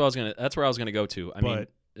 Yeah, that's where I was gonna go to. I mean,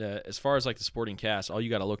 as far as like the sporting cast, all you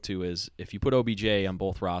got to look to is if you put OBJ on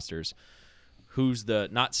both rosters, who's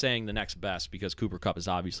not saying the next best, because Cooper Kupp is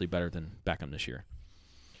obviously better than Beckham this year.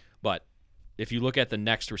 But if you look at the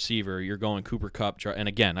next receiver, you're going Cooper Kupp, and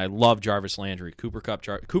again, I love Jarvis Landry. Cooper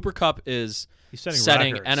Kupp is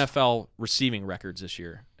setting NFL receiving records this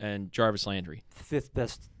year, and Jarvis Landry 5th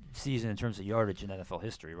best season in terms of yardage in NFL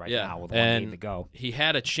history right now with 1 game to go. He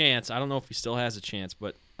had a chance. I don't know if he still has a chance,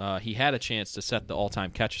 but he had a chance to set the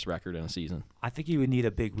all-time catches record in a season. I think he would need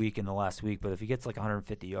a big week in the last week, but if he gets like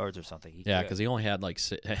 150 yards or something, because he only had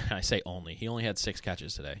he only had 6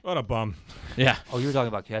 catches today. What a bum. Yeah. Oh, you were talking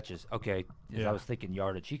about catches. Okay. Yeah. I was thinking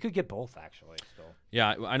yardage. He could get both, actually, still.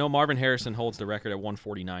 Yeah, I know Marvin Harrison holds the record at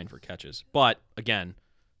 149 for catches, but again,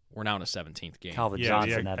 we're now in a 17th game. Calvin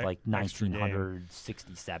Johnson had like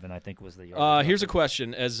 1,967, I think, was the yardage. Here's a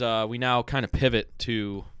question as we now kind of pivot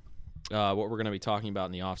to what we're going to be talking about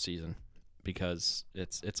in the offseason, because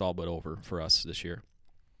it's all but over for us this year.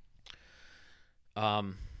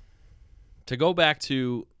 To go back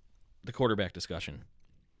to the quarterback discussion,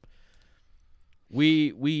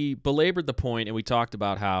 we belabored the point and we talked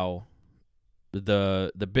about how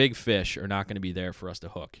the big fish are not going to be there for us to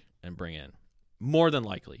hook and bring in. More than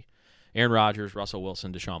likely, Aaron Rodgers, Russell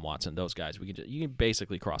Wilson, Deshaun Watson, those guys, you can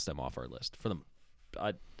basically cross them off our list for them.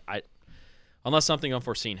 Unless something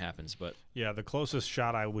unforeseen happens, but yeah, the closest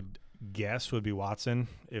shot I would guess would be Watson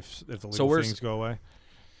if the little things go away.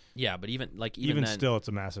 Yeah, but even then, still, it's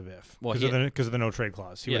a massive if because of the no trade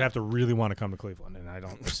clause. He would have to really want to come to Cleveland, and I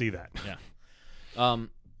don't see that. Yeah.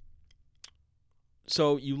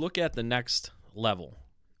 So you look at the next level,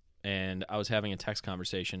 and I was having a text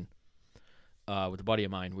conversation with a buddy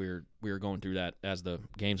of mine. We were going through that as the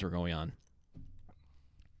games were going on.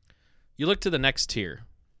 You look to the next tier.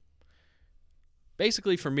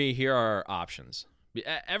 Basically, for me, here are our options.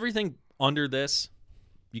 Everything under this,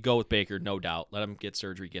 you go with Baker, no doubt. Let him get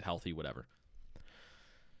surgery, get healthy, whatever.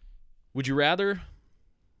 Would you rather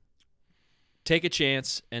take a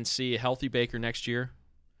chance and see a healthy Baker next year?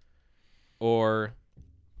 Or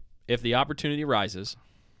if the opportunity rises,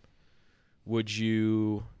 would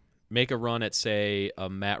you make a run at, say, a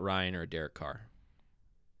Matt Ryan or a Derek Carr?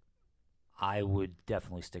 I would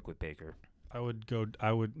definitely stick with Baker. I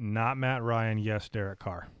would not Matt Ryan, yes, Derek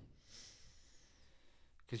Carr.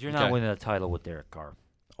 Because you're not winning a title with Derek Carr.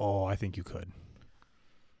 Oh, I think you could.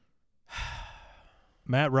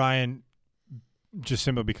 Matt Ryan, just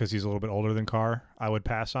simply because he's a little bit older than Carr, I would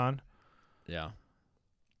pass on. Yeah.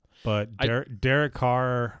 But Derek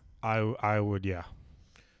Carr, I would, yeah.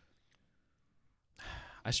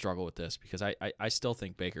 I struggle with this because I still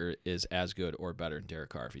think Baker is as good or better than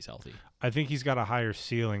Derek Carr if he's healthy. I think he's got a higher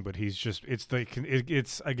ceiling, but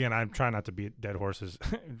it's again, I'm trying not to beat dead horses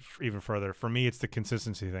even further. For me, it's the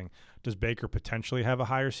consistency thing. Does Baker potentially have a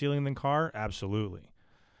higher ceiling than Carr? Absolutely.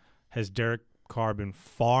 Has Derek Carr been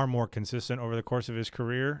far more consistent over the course of his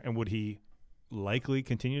career, and would he likely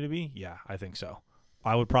continue to be? Yeah, I think so.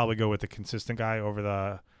 I would probably go with the consistent guy over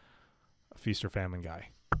the feast or famine guy.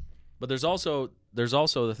 But there's also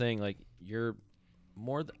the thing, like, you're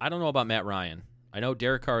more I don't know about Matt Ryan. I know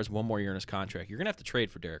Derek Carr has one more year in his contract. You're going to have to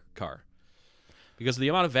trade for Derek Carr. Because of the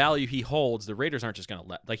amount of value he holds, the Raiders aren't just going to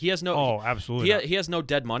let, like, he has no absolutely. He has no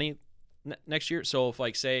dead money next year. So if,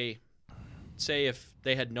 like, say if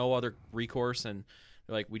they had no other recourse and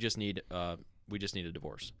they're like, we just need a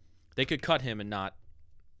divorce, they could cut him and not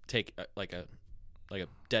take like a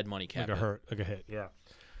dead money cap like a hit, yeah.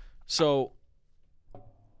 So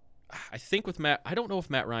I think with Matt, I don't know if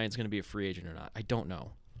Matt Ryan's going to be a free agent or not. I don't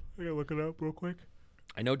know. I gotta look it up real quick.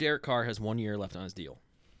 I know Derek Carr has 1 year left on his deal.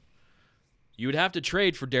 You would have to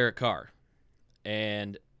trade for Derek Carr.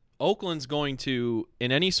 And Oakland's going to,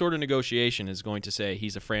 in any sort of negotiation, is going to say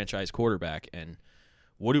he's a franchise quarterback. And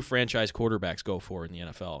what do franchise quarterbacks go for in the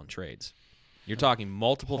NFL in trades? You're talking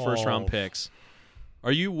multiple first-round picks.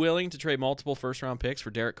 Are you willing to trade multiple first-round picks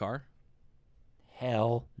for Derek Carr?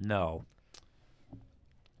 Hell no.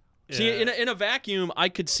 See, in a vacuum, I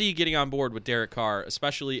could see getting on board with Derek Carr,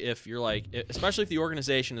 especially if the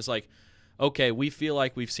organization is like, okay, we feel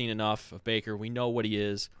like we've seen enough of Baker, we know what he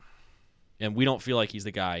is, and we don't feel like he's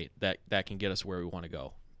the guy that can get us where we want to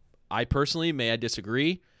go. I personally I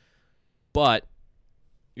disagree, but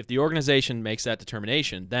if the organization makes that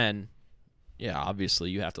determination, then yeah,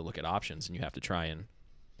 obviously you have to look at options and you have to try and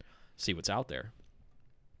see what's out there.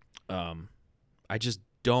 I just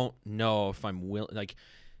don't know if I'm willing. Like,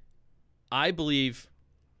 I believe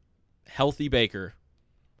healthy Baker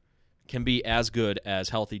can be as good as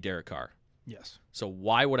healthy Derek Carr. Yes. So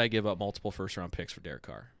why would I give up multiple first-round picks for Derek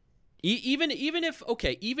Carr? Even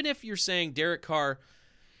if you're saying Derek Carr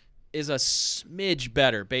is a smidge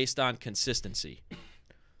better based on consistency,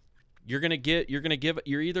 you're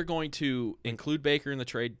either going to include Baker in the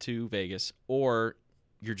trade to Vegas, or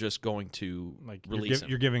you're just going to release him.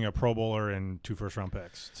 You're giving a Pro Bowler and 2 first-round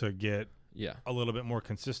picks to get a little bit more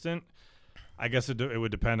consistent. I guess it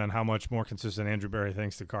would depend on how much more consistent Andrew Berry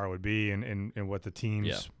thinks the Carr would be and what the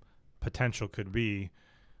team's potential could be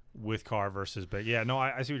with Carr versus Baker. Yeah, no,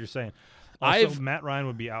 I see what you're saying. Also, Matt Ryan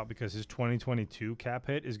would be out because his 2022 cap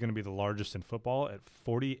hit is going to be the largest in football at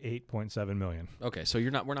 $48.7 million. Okay, so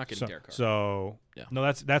we're not getting Derek Carr. So no,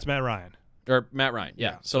 that's Matt Ryan. Or Matt Ryan,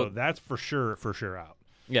 yeah. So that's for sure out.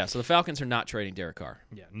 Yeah, so the Falcons are not trading Derek Carr.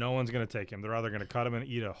 Yeah, no one's going to take him. They're either going to cut him and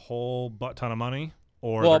eat a whole butt ton of money,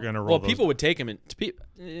 or they're going to roll. Well, people would take him,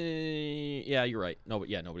 yeah, you're right.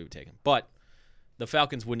 Nobody would take him. But the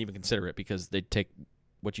Falcons wouldn't even consider it because they'd take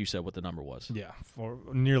what you said, what the number was. Yeah, for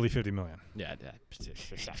nearly $50 million. Yeah,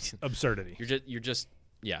 absurdity. You're just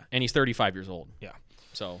and he's 35 years old. Yeah,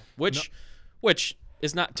 so which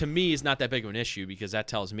is not, to me, is not that big of an issue because that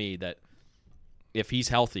tells me that if he's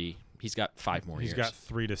healthy, he's got 5 more years. He's got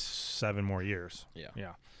 3 to 7 more years.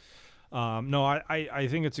 Yeah. No, I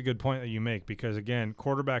think it's a good point that you make because, again,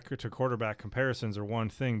 quarterback to quarterback comparisons are one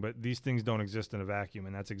thing, but these things don't exist in a vacuum,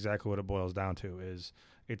 and that's exactly what it boils down to. Is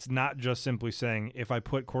it's not just simply saying, if I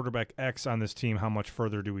put quarterback X on this team, how much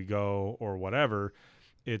further do we go or whatever.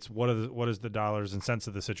 It's what is the dollars and cents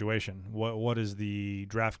of the situation? What is the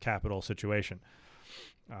draft capital situation?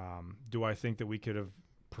 Do I think that we could have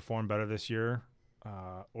performed better this year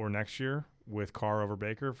or next year with Carr over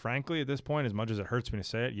Baker? Frankly, at this point, as much as it hurts me to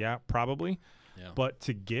say it, yeah, probably. Yeah. But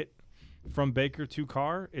to get from Baker to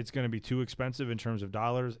Carr, it's going to be too expensive in terms of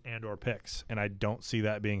dollars and or picks, and I don't see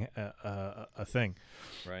that being a thing.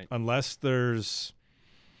 Right. Unless there's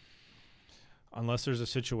Unless there's a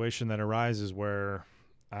situation that arises where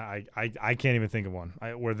I can't even think of one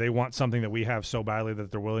where they want something that we have so badly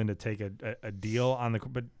that they're willing to take a deal on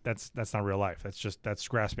but that's not real life. That's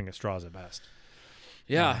grasping at straws at best.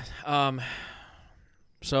 Yeah.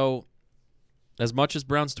 So as much as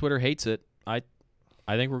Browns Twitter hates it, I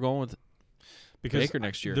think we're going with Baker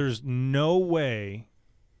next year. There's no way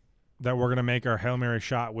that we're going to make our Hail Mary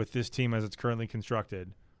shot with this team as it's currently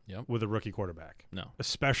constructed with a rookie quarterback. No.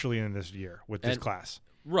 Especially in this year with this class.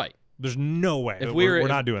 Right. There's no way. If we're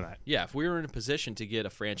not doing that. Yeah, if we were in a position to get a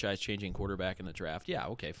franchise-changing quarterback in the draft, yeah,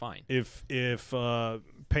 okay, fine. If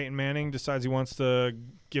Peyton Manning decides he wants to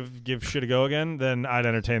give shit a go again, then I'd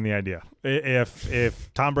entertain the idea.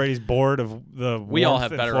 If Tom Brady's bored of the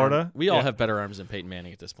warmth in Florida, we all have better arms than Peyton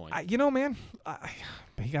Manning at this point. Man,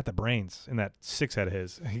 he got the brains in that 6 head of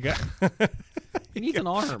his. He needs an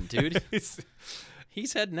arm, dude.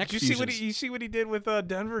 He's had neck fusions. You see what he did with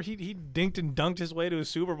Denver? He dinked and dunked his way to a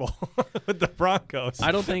Super Bowl with the Broncos.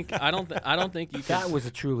 I don't think you. That was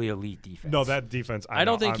a truly elite defense. No, that defense. I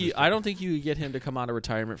don't think you get him to come out of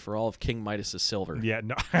retirement for all of King Midas's silver. Yeah,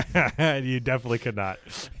 no, you definitely could not.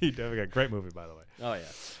 You definitely got great movie, by the way. Oh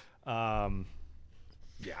yeah.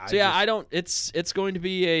 Yeah. I don't. It's going to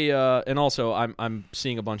be a. And also, I'm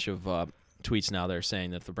seeing a bunch of tweets now that are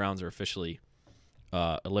saying that if the Browns are officially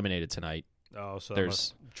eliminated tonight. Oh, so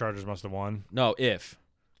Chargers must have won. No, if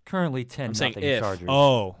currently 10-0 Chargers.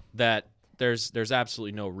 Oh, that there's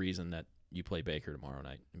absolutely no reason that you play Baker tomorrow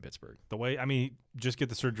night in Pittsburgh. Just get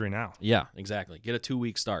the surgery now. Yeah, exactly. Get a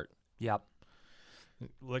 2-week start. Yep.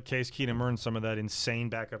 Let Case Keenum earn some of that insane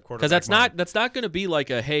backup quarterback. Because that's not going to be like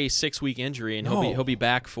a 6-week injury and he'll be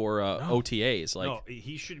back for OTAs. Like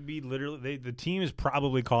he should be literally. The team is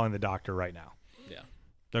probably calling the doctor right now.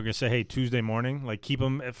 They're going to say, hey, Tuesday morning, keep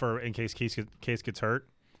him in case Case gets hurt.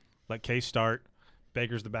 Let Case start.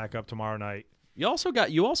 Baker's the backup tomorrow night. You also got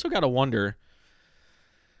to wonder.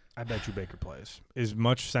 I bet you Baker plays. As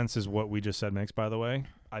much sense as what we just said makes, by the way.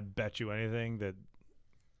 I bet you anything that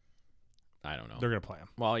I don't know. They're going to play him.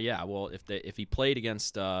 Well, yeah. Well, if he played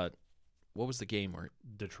against what was the game where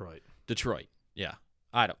Detroit. Yeah.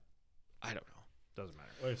 I don't know. Doesn't matter.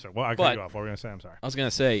 Wait a second. Well, I cut you off. What were we going to say? I'm sorry. I was going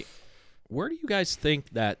to say, where do you guys think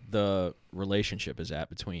that the relationship is at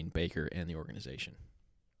between Baker and the organization?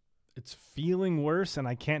 It's feeling worse, and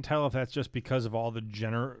I can't tell if that's just because of all the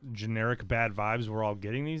generic bad vibes we're all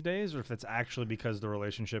getting these days, or if it's actually because the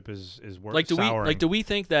relationship is worse. Do we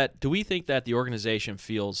think that the organization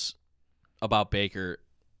feels about Baker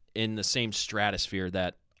in the same stratosphere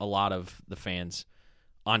that a lot of the fans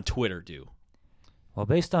on Twitter do? Well,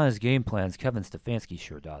 based on his game plans, Kevin Stefanski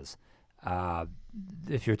sure does.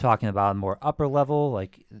 If you're talking about a more upper level,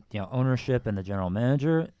 ownership and the general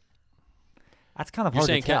manager, that's kind of hard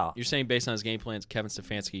to tell. You're saying based on his game plans, Kevin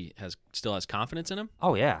Stefanski still has confidence in him?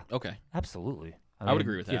 Oh yeah. Okay. Absolutely. I would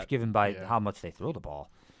agree with that. Given by how much they throw the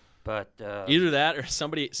ball, but either that or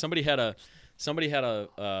somebody had a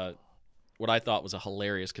what I thought was a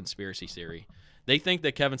hilarious conspiracy theory. They think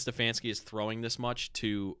that Kevin Stefanski is throwing this much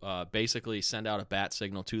to basically send out a bat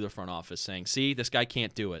signal to the front office saying, "See, this guy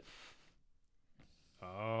can't do it."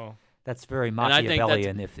 Oh, that's very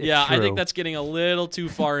Machiavellian. If true. I think that's getting a little too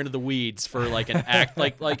far into the weeds for an act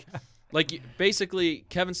like basically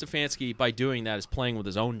Kevin Stefanski by doing that is playing with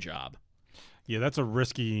his own job. Yeah, that's a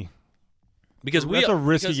risky. Because that's a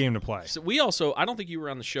risky game to play. So we also, I don't think you were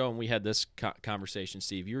on the show and we had this conversation,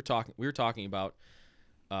 Steve. We were talking about.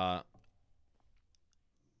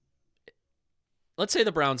 Let's say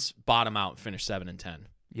the Browns bottom out and finish 7-10.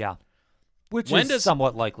 Yeah. Which is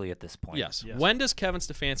somewhat likely at this point. Yes. When does Kevin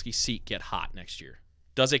Stefanski's seat get hot next year?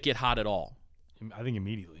 Does it get hot at all? I think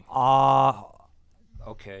immediately.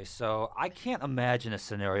 Okay. So I can't imagine a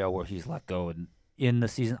scenario where he's let go in the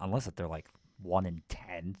season unless they're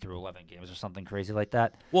 1-10 through 11 games or something crazy like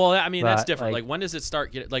that. Well, I mean, that's different. When does it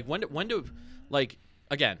start getting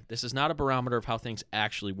again, this is not a barometer of how things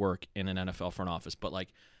actually work in an NFL front office, but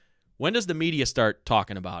when does the media start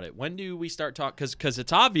talking about it? When do we start talking? Because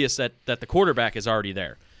it's obvious that the quarterback is already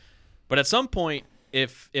there. But at some point,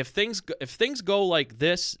 if things go like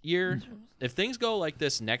this year, if things go like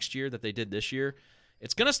this next year that they did this year,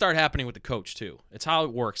 it's going to start happening with the coach too. It's how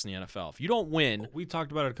it works in the NFL. If you don't win, we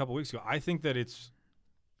talked about it a couple weeks ago. I think that it's.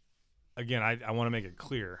 Again, I want to make it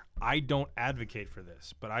clear. I don't advocate for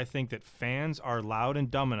this, but I think that fans are loud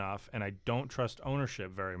and dumb enough, and I don't trust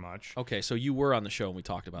ownership very much. Okay, so you were on the show and we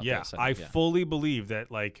talked about this. I fully believe that,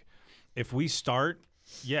 if we start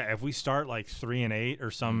 3-8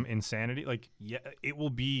 or some insanity, it will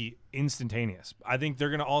be instantaneous. I think they're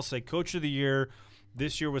going to all say Coach of the Year,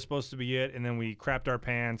 this year was supposed to be it, and then we crapped our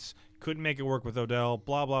pants, couldn't make it work with Odell,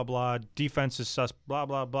 blah, blah, blah, defense is sus, blah,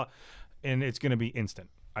 blah, blah, and it's going to be instant.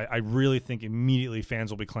 I really think immediately fans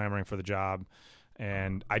will be clamoring for the job,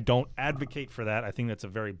 and I don't advocate for that. I think that's a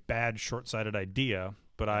very bad, short-sighted idea,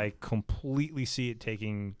 but I completely see it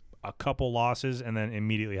taking a couple losses and then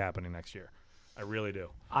immediately happening next year. I really do.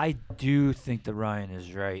 I do think that Ryan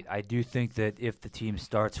is right. I do think that if the team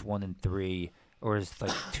starts 1-3 or is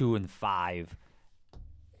like 2-5,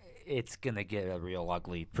 it's gonna get real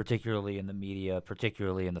ugly, particularly in the media,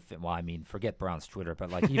 particularly in the forget Brown's Twitter,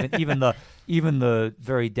 but like even the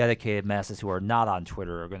very dedicated masses who are not on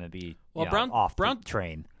Twitter are gonna be off the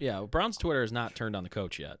train. Yeah, well, Brown's Twitter has not turned on the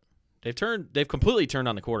coach yet. They've completely turned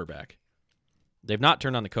on the quarterback. They've not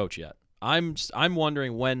turned on the coach yet. I'm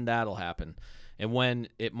wondering when that'll happen, and when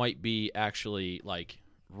it might be actually like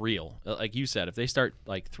real. Like you said, if they start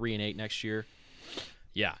like 3-8 next year,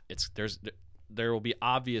 yeah, there will be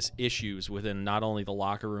obvious issues within not only the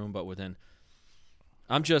locker room but within.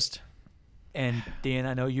 And Dan,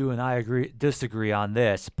 I know you and I disagree on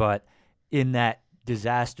this, but in that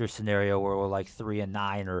disaster scenario where we're like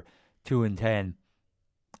 3-9 or 2-10,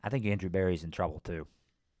 I think Andrew Berry's in trouble too.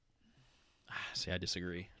 See, I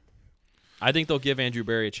disagree. I think they'll give Andrew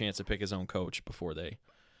Berry a chance to pick his own coach before they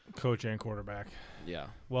coach and quarterback. Yeah.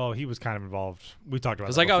 Well, he was kind of involved. We talked about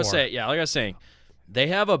that like before. I was saying, they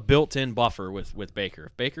have a built-in buffer with Baker.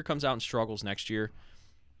 If Baker comes out and struggles next year,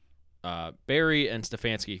 Berry and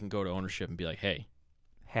Stefanski can go to ownership and be like, hey,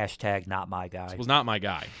 hashtag not my guy. This was not my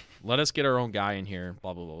guy. Let us get our own guy in here,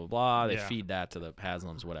 blah, blah, blah, blah, blah. They feed that to the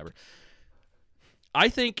Haslams, whatever. I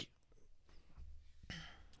think,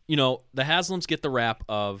 the Haslams get the rap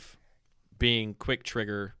of being quick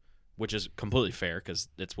trigger, which is completely fair because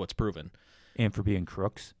it's what's proven. And for being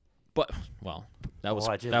crooks. But that was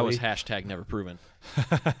hashtag never proven.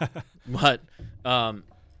 But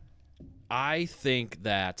I think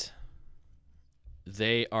that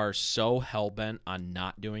they are so hell-bent on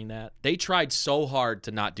not doing that. They tried so hard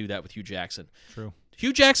to not do that with Hugh Jackson. True.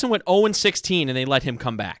 Hugh Jackson went 0-16 and they let him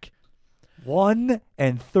come back.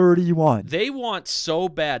 1-31. They want so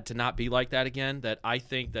bad to not be like that again that I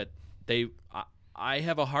think that I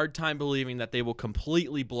have a hard time believing that they will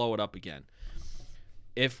completely blow it up again.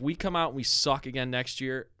 If we come out and we suck again next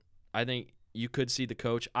year, I think you could see the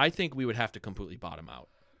coach. I think we would have to completely bottom out.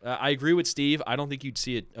 I agree with Steve. I don't think you'd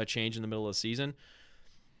see a change in the middle of the season.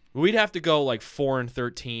 We'd have to go like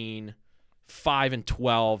 4-13,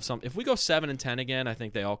 5-12. If we go 7-10 again, I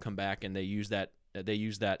think they all come back and they use that.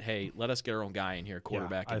 Hey, let us get our own guy in here,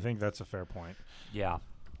 quarterback. Yeah, I think that's a fair point. Yeah.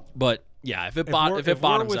 But yeah, if it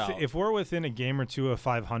bottoms out, if we're within a game or two of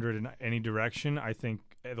 500 in any direction, I think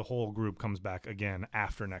the whole group comes back again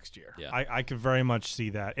after next year. Yeah. I could very much see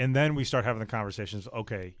that, and then we start having the conversations.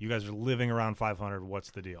 Okay, you guys are living around 500.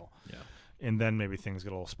 What's the deal? Yeah. And then maybe things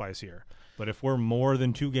get a little spicier. But if we're more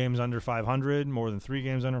than 2 games under 500, more than 3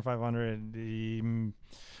 games under 500,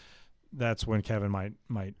 that's when Kevin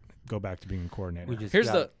might go back to being a coordinator. We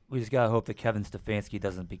just gotta hope that Kevin Stefanski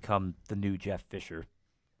doesn't become the new Jeff Fisher.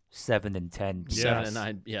 7-10,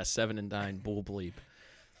 7-9, 7-9, bull bleep.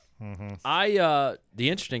 Mm-hmm. The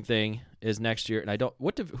interesting thing is next year, and I don't.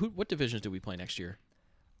 What divisions do we play next year?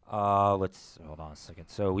 Let's hold on a second.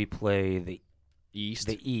 So we play the East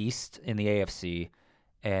in the AFC,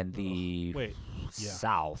 and the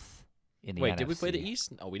South in the NFC. Did we play the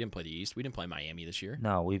East? No, we didn't play the East. We didn't play Miami this year.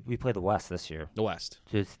 No, we played the West this year. The West.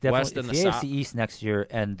 It's definitely West and the AFC East next year,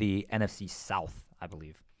 and the NFC South, I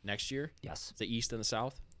believe. Next year? Yes. The East and the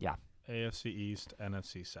South? Yeah. AFC East,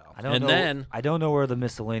 NFC South. I don't know where the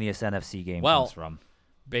miscellaneous NFC game comes from.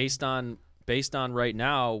 Based on right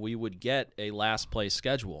now, we would get a last place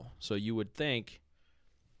schedule. So you would think,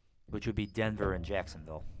 which would be Denver and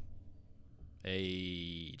Jacksonville.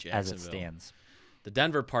 As it stands. The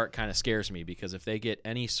Denver part kind of scares me because if they get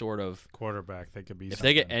any sort of quarterback, they could be. If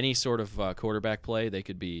they get any sort of quarterback play, they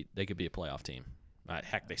could be a playoff team.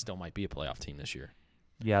 Heck, they still might be a playoff team this year.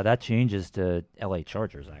 Yeah, that changes to LA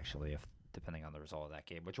Chargers actually, depending on the result of that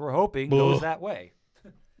game, which we're hoping goes that way.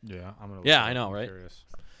 Yeah, I'm gonna. Yeah, I know, right? Curious.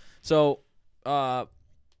 So,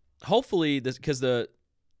 hopefully, because the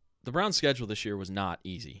Browns' schedule this year was not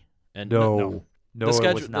easy, and no, the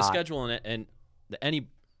schedule, it was not. The schedule and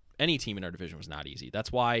any team in our division was not easy.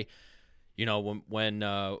 That's why, when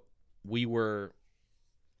we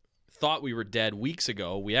thought we were dead weeks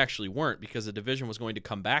ago, we actually weren't because the division was going to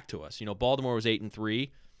come back to us. Baltimore was 8-3.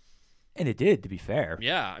 And it did, to be fair.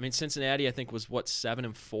 Yeah, I mean Cincinnati I think was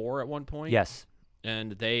 7-4 at one point. Yes.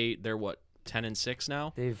 And they're 10-6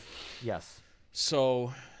 now. Yes.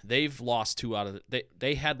 So they've lost two out of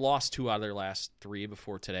they had lost two out of their last three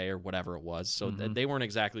before today or whatever it was. So they weren't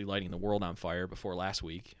exactly lighting the world on fire before last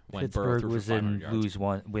week when Burrow Pittsburgh threw was for 500 in yards. lose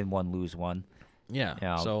one, win one, lose one. Yeah.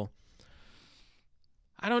 Yeah. So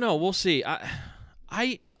I don't know. We'll see.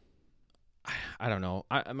 I don't know.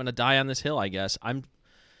 I'm going to die on this hill, I guess.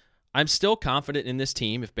 I'm still confident in this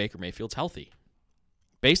team if Baker Mayfield's healthy.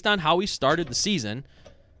 Based on how he started the season,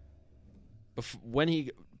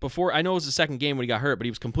 before I know it was the second game when he got hurt, but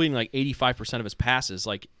he was completing like 85% of his passes,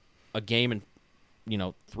 like a game and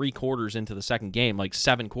 3 quarters into the second game, like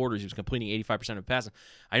 7 quarters, he was completing 85% of passes.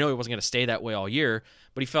 I know he wasn't going to stay that way all year,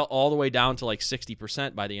 but he fell all the way down to like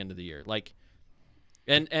 60% by the end of the year. Like,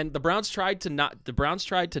 and the Browns tried to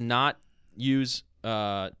not use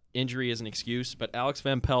injury as an excuse, but Alex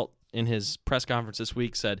Van Pelt in his press conference this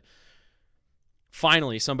week said,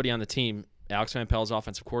 finally, somebody on the team, Alex Van Pelt's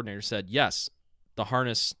offensive coordinator, said, yes, the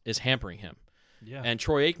harness is hampering him. Yeah. And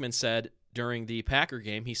Troy Aikman said during the Packer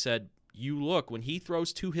game, he said, you look, when he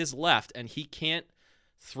throws to his left and he can't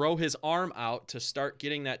throw his arm out to start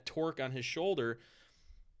getting that torque on his shoulder,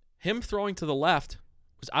 him throwing to the left,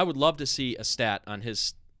 because I would love to see a chart on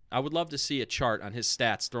his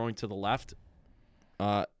stats throwing to the left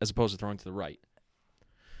as opposed to throwing to the right.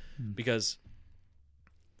 Because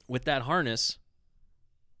with that harness,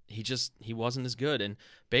 he wasn't as good. And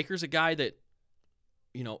Baker's a guy that,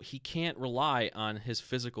 he can't rely on his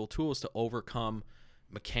physical tools to overcome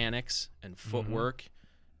mechanics and footwork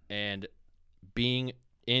and being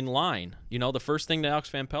in line. The first thing that Alex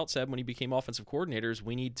Van Pelt said when he became offensive coordinator is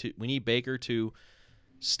we need Baker to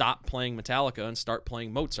stop playing Metallica and start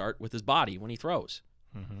playing Mozart with his body when he throws.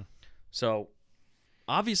 So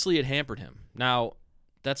obviously it hampered him. Now,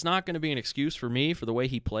 that's not going to be an excuse for me for the way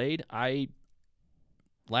he played.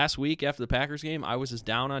 Last week after the Packers game, I was as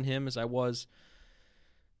down on him as I was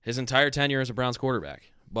his entire tenure as a Browns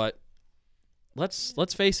quarterback. But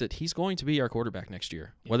let's face it, he's going to be our quarterback next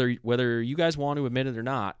year. Yeah. Whether you guys want to admit it or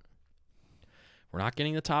not, we're not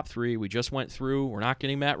getting the top 3. We just went through. We're not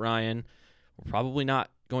getting Matt Ryan. We're probably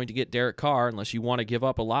not going to get Derek Carr unless you want to give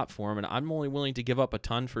up a lot for him. And I'm only willing to give up a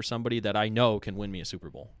ton for somebody that I know can win me a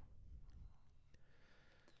Super Bowl.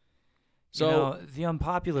 So the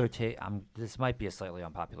unpopular take, this might be a slightly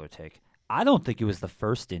unpopular take. I don't think it was the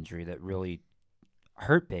first injury that really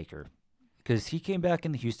hurt Baker, because he came back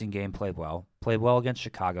in the Houston game, played well against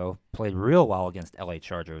Chicago, played real well against LA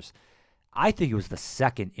Chargers. I think it was the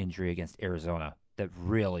second injury against Arizona that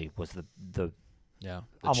really was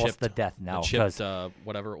almost the death knell.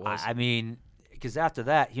 Whatever it was. I mean, because after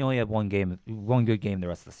that, he only had one good game the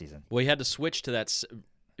rest of the season. Well, he had to switch to that.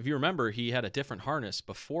 If you remember, he had a different harness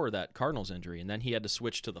before that Cardinals injury, and then he had to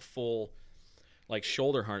switch to the full, like,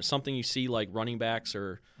 shoulder harness, something you see like running backs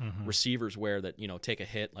or receivers wear that take a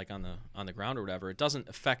hit like on the ground or whatever. It doesn't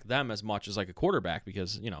affect them as much as like a quarterback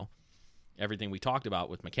because everything we talked about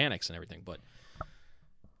with mechanics and everything. But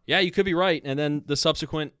yeah, you could be right. And then the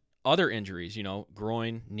subsequent other injuries,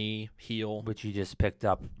 groin, knee, heel, which he just picked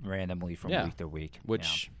up randomly from week to week,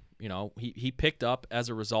 which he picked up as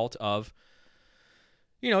a result of.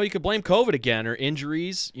 You could blame COVID again or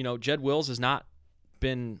injuries. Jed Wills has not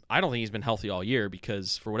been – I don't think he's been healthy all year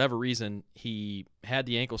because for whatever reason he had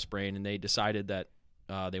the ankle sprain and they decided that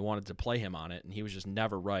they wanted to play him on it, and he was just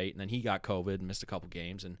never right. And then he got COVID and missed a couple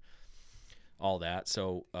games and all that.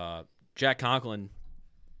 So Jack Conklin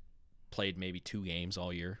played maybe 2 games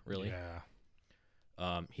all year, really.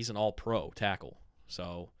 Yeah. He's an all-pro tackle.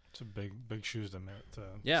 So – it's a big shoes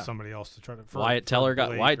to somebody else to try to. Wyatt Teller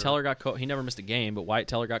got he never missed a game, but Wyatt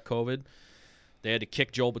Teller got COVID. They had to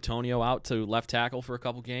kick Joel Bitonio out to left tackle for a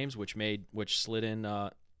couple games, which slid in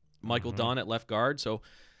Michael Dunn at left guard. So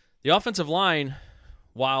the offensive line,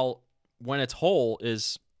 while when it's whole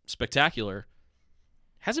is spectacular,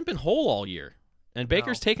 hasn't been whole all year, and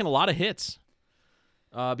Baker's taken a lot of hits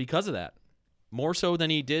because of that, more so than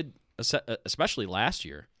he did, especially last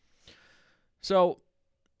year. So.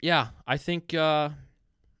 Yeah, I think we're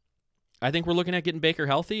looking at getting Baker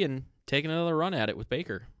healthy and taking another run at it with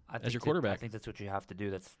Baker as your quarterback. I think that's what you have to do.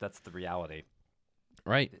 That's the reality.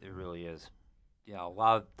 Right. It really is. A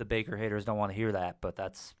lot of the Baker haters don't want to hear that, but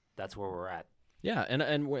that's where we're at. Yeah,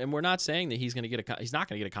 and we're not saying that he's going to he's not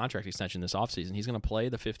going to get a contract extension this offseason. He's going to play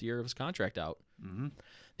the 5th year of his contract out. Mm-hmm.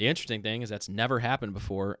 The interesting thing is that's never happened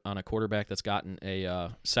before on a quarterback that's gotten a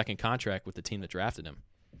second contract with the team that drafted him.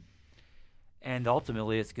 And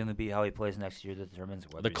ultimately, it's going to be how he plays next year that determines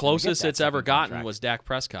whether the he's closest it's ever gotten contract. Was Dak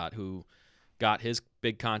Prescott, who got his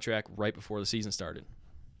big contract right before the season started,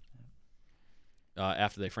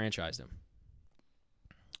 after they franchised him.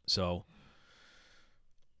 So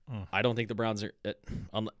I don't think the Browns are.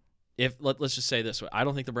 let's just say this way, I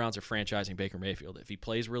don't think the Browns are franchising Baker Mayfield. If he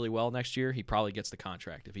plays really well next year, he probably gets the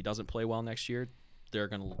contract. If he doesn't play well next year, they're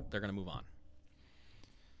gonna move on.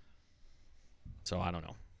 So I don't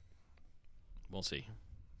know. We'll see.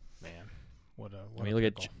 Man, what I mean, look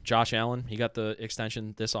at Josh Allen. He got the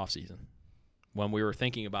extension this offseason. When we were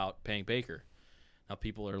thinking about paying Baker, now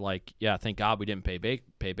people are like, "Yeah, thank God we didn't pay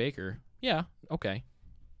Baker." Yeah, okay,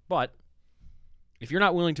 but if you're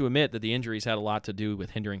not willing to admit that the injuries had a lot to do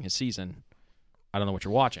with hindering his season, I don't know what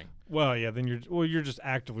you're watching. Well, yeah, then you're just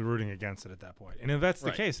actively rooting against it at that point. And if that's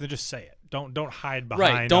the case, then just say it. Don't hide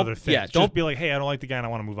behind other things. Yeah, just be like, hey, I don't like the guy and I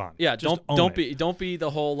want to move on. Yeah, just don't be the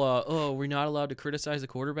whole we're not allowed to criticize the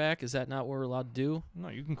quarterback. Is that not what we're allowed to do? No,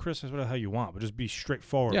 you can criticize whatever the hell you want, but just be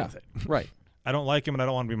straightforward with it. Right. I don't like him and I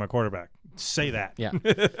don't want to be my quarterback. Say that. Yeah.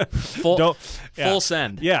 Full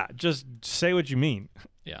send. Yeah, just say what you mean.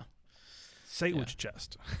 Yeah. Say it with your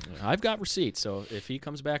chest. I've got receipts, so if he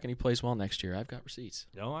comes back and he plays well next year, I've got receipts.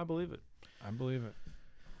 No, I believe it.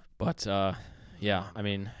 But, yeah, I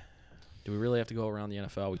mean, do we really have to go around the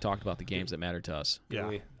NFL? We talked about the games that matter to us.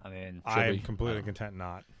 Yeah. I'm completely content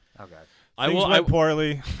not. Okay. Things went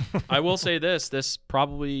poorly. I will say this. This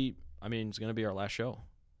probably, is going to be our last show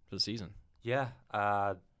for the season. Yeah.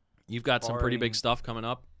 You've got some pretty big stuff coming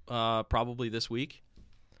up probably this week.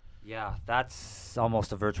 Yeah, that's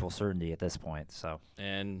almost a virtual certainty at this point. So,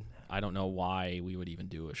 and I don't know why we would even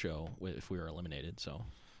do a show if we were eliminated. So,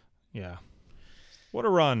 yeah, what a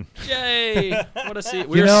run! Yay! What a season!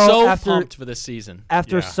 We were so pumped for this season.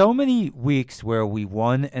 After so many weeks where we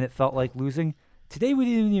won and it felt like losing, today we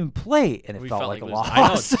didn't even play and it felt like a loss. I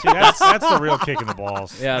know. See, that's the real kick in the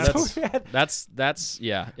balls. Yeah, that's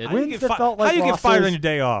yeah. How do you get fired on your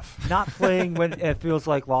day off? Not playing when it feels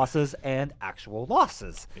like losses and actual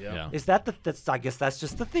losses. Yeah. Is that I guess that's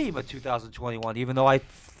just the theme of 2021. Even though I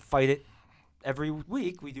fight it every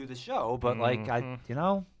week, we do the show, but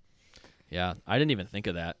Yeah, I didn't even think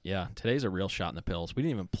of that. Yeah, today's a real shot in the pills. We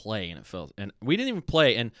didn't even play,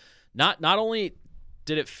 and not only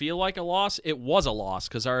did it feel like a loss, it was a loss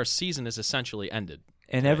because our season is essentially ended.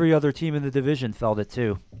 And every other team in the division felt it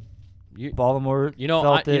too. Baltimore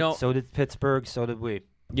felt it. So did Pittsburgh. So did we.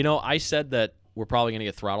 I said that we're probably going to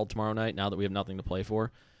get throttled tomorrow night now that we have nothing to play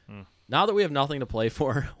for. Now that we have nothing to play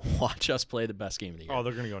for, watch us play the best game of the year. Oh,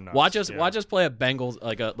 they're gonna go nuts. Watch us play a Bengals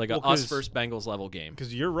like a us first Bengals level game.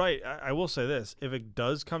 Because you're right. I will say this: if it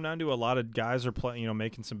does come down to a lot of guys are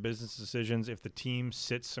making some business decisions, if the team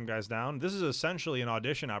sits some guys down, this is essentially an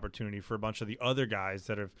audition opportunity for a bunch of the other guys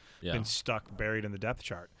that have been stuck buried in the depth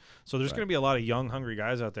chart. So there's going to be a lot of young, hungry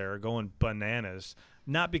guys out there going bananas.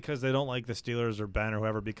 Not because they don't like the Steelers or Ben or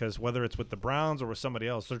whoever, because whether it's with the Browns or with somebody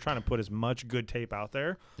else, they're trying to put as much good tape out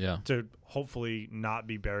there to hopefully not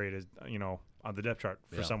be buried as on the depth chart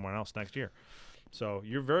for someone else next year. So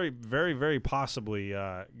you're very, very, very possibly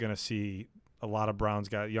going to see a lot of Browns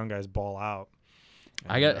young guys ball out.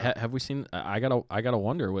 And, have we seen? I gotta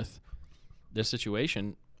wonder with this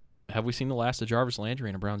situation. Have we seen the last of Jarvis Landry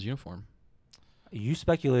in a Browns uniform? You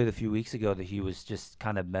speculated a few weeks ago that he was just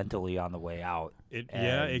kind of mentally on the way out. It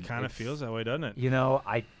kind of feels that way, doesn't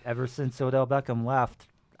it? Ever since Odell Beckham left,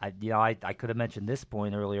 I could have mentioned this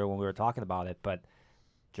point earlier when we were talking about it, but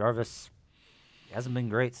Jarvis hasn't been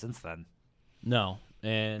great since then. No,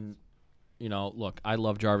 and look, I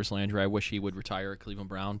love Jarvis Landry. I wish he would retire at Cleveland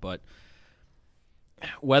Brown, but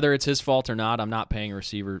whether it's his fault or not, I'm not paying a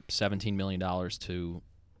receiver $17 million to,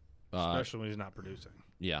 especially when he's not producing.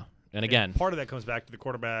 Yeah. And again, part of that comes back to the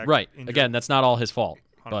quarterback. Right. Injury. Again, that's not all his fault.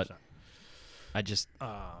 100%. But I just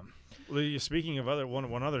speaking of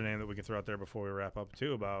one other name that we can throw out there before we wrap up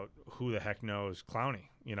too about who the heck knows Clowney.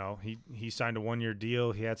 He signed a 1-year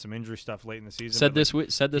deal. He had some injury stuff late in the season.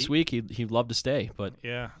 Said this week he'd love to stay, but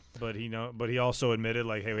but he also admitted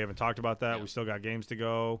hey, we haven't talked about that. Yeah. We still got games to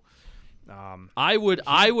go. I would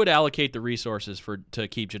allocate the resources to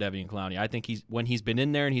keep Jadeveon Clowney. I think when he's been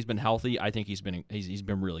in there and he's been healthy, I think he's been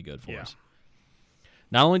really good for us.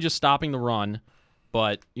 Not only just stopping the run,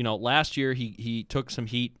 but last year he took some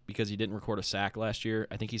heat because he didn't record a sack last year.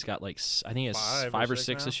 I think he's got he has 5 or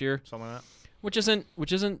 6 this year, something like that.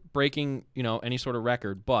 Which isn't breaking any sort of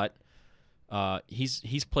record, but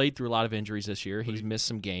he's played through a lot of injuries this year. He's missed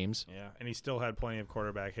some games. Yeah, and he still had plenty of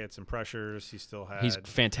quarterback hits and pressures. He's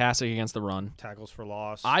fantastic against the run. Tackles for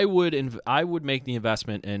loss. I would make the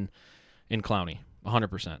investment in Clowney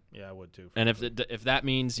 100%. Yeah, I would too. And if that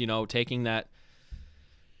means taking that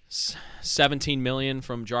 $17 million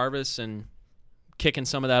from Jarvis and kicking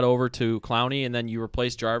some of that over to Clowney, and then you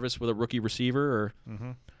replace Jarvis with a rookie receiver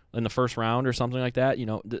or in the first round or something like that,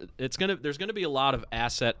 there's gonna be a lot of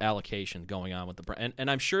asset allocation going on with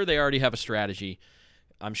and I'm sure they already have a strategy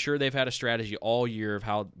I'm sure they've had a strategy all year of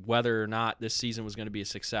how whether or not this season was going to be a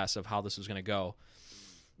success, of how this was going to go.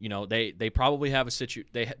 You know, they probably have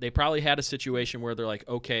they probably had a situation where they're like,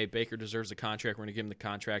 okay, Baker deserves a contract, we're going to give him the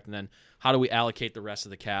contract, and then how do we allocate the rest of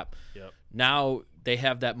the cap? Yep. Now they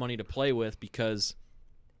have that money to play with, because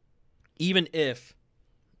even if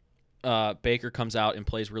Baker comes out and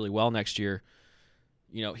plays really well next year,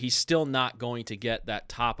 you know, he's still not going to get that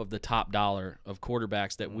top of the top dollar of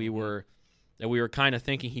quarterbacks that we were kind of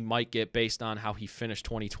thinking he might get based on how he finished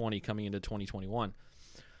 2020 coming into 2021.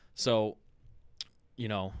 So, you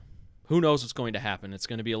know, who knows what's going to happen? It's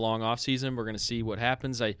going to be a long off season. We're going to see what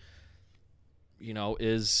happens.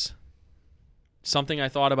 Is something I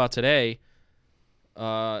thought about today,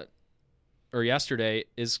 or yesterday,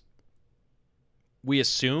 is we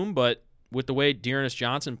assume, but with the way Dearness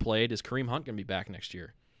Johnson played, is Kareem Hunt going to be back next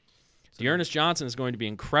year? Dearness Johnson is going to be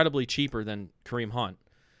incredibly cheaper than Kareem Hunt.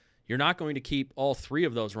 You're not going to keep all three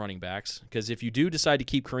of those running backs, because if you do decide to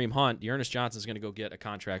keep Kareem Hunt, Dearness Johnson is going to go get a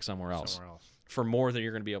contract somewhere else for more than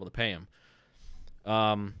you're going to be able to pay him.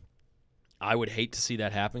 I would hate to see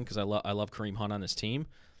that happen, because I love Kareem Hunt on this team.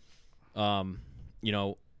 You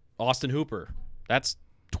know, Austin Hooper, that's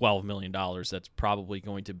 $12 million. That's probably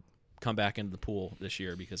going to come back into the pool this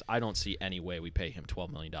year, because I don't see any way we pay him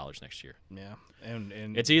 $12 million next year. Yeah,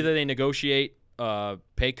 and it's either they negotiate a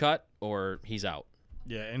pay cut or he's out.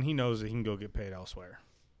 Yeah, and he knows that he can go get paid elsewhere.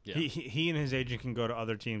 Yeah. He and his agent can go to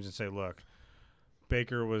other teams and say, look,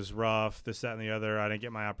 Baker was rough, this, that, and the other. I didn't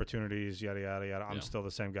get my opportunities, yada, yada, yada. I'm still the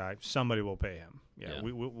same guy. Somebody will pay him. Yeah.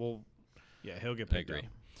 We'll he'll get paid. I agree.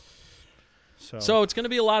 So it's going to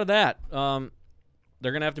be a lot of that.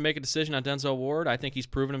 They're going to have to make a decision on Denzel Ward. I think he's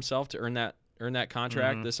proven himself to earn that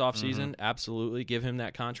contract this offseason. Absolutely, give him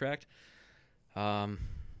that contract.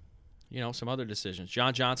 You know, some other decisions.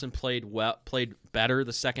 John Johnson played better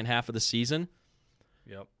the second half of the season.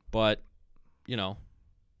 Yep. But, you know,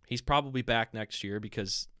 he's probably back next year,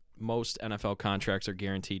 because most NFL contracts are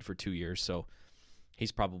guaranteed for 2 years, so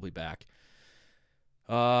he's probably back.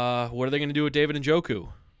 What are they going to do with David Njoku?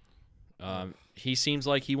 He seems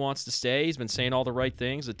like he wants to stay. He's been saying all the right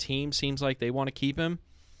things. The team seems like they want to keep him.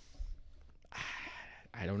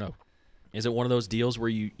 I don't know. Is it one of those deals where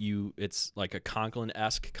it's like a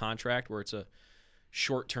Conklin-esque contract, where it's a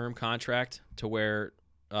short-term contract to where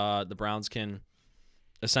the Browns can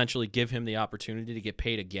essentially give him the opportunity to get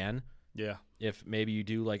paid again? Yeah. If maybe you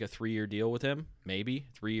do like a 3-year deal with him, maybe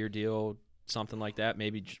 3-year deal, something like that,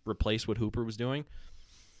 maybe just replace what Hooper was doing.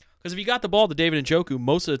 Because if you got the ball to David Njoku,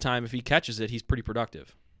 most of the time, if he catches it, he's pretty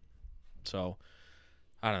productive. So,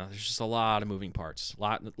 I don't know. There's just a lot of moving parts. A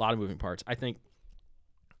lot of moving parts.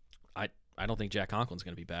 I don't think Jack Conklin's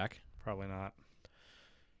going to be back. Probably not.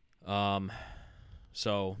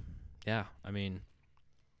 So, yeah, I mean,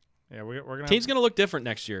 yeah, we're gonna team's going to look different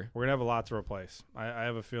next year. We're gonna have a lot to replace. I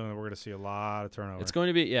have a feeling that we're gonna see a lot of turnover. It's going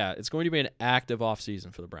to be an active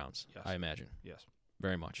offseason for the Browns. Yes. I imagine. Yes.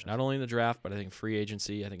 Very much. Not only in the draft, but I think free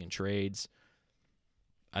agency, I think in trades.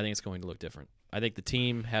 I think it's going to look different. I think the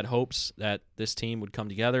team had hopes that this team would come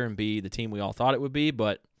together and be the team we all thought it would be,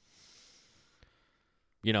 but,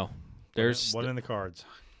 you know, there's what in the cards.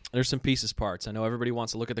 There's some pieces parts. I know everybody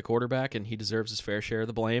wants to look at the quarterback, and he deserves his fair share of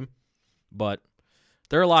the blame, but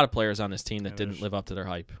there are a lot of players on this team that didn't live up to their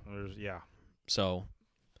hype. So,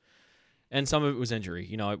 and some of it was injury.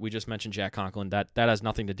 You know, we just mentioned Jack Conklin. That has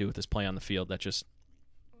nothing to do with his play on the field. That just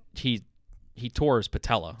he tore his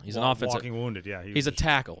patella. He's an offensive walking wounded. Yeah, he's a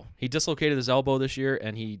tackle. He dislocated his elbow this year,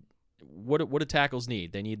 and what do tackles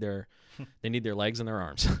need? They need their legs and their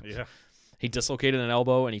arms. Yeah. He dislocated an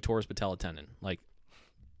elbow and he tore his patella tendon. Like,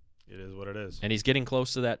 it is what it is. And he's getting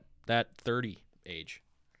close to that 30 age.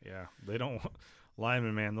 Yeah, they don't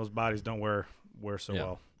linemen, man. Those bodies don't wear so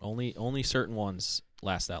well. Only certain ones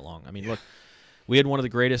last that long. I mean, look, we had one of the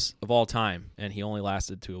greatest of all time, and he only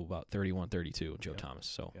lasted to about 31, 32, Joe Thomas.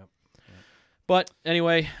 So, But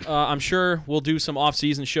anyway, I'm sure we'll do some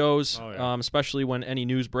off-season shows, especially when any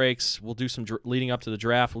news breaks. We'll do some leading up to the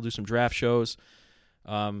draft. We'll do some draft shows.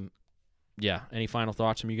 Any final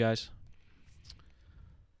thoughts from you guys?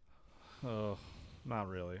 Oh, not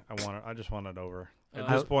really. I just want it over. At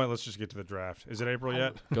this point, let's just get to the draft. Is it April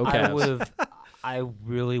yet? Go Cavs. I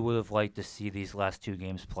really would have liked to see these last two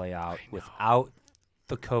games play out without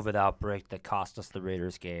the COVID outbreak that cost us the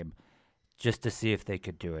Raiders game, just to see if they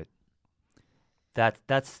could do it.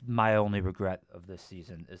 That's my only regret of this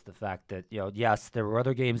season, is the fact that, yes, there were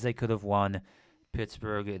other games they could have won.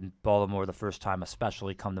 Pittsburgh and Baltimore the first time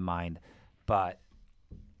especially come to mind. But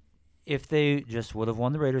if they just would have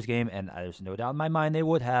won the Raiders game, and there's no doubt in my mind they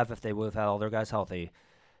would have if they would have had all their guys healthy,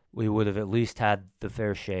 we would have at least had the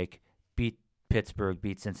fair shake, beat Pittsburgh,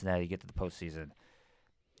 beat Cincinnati, get to the postseason.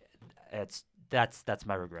 That's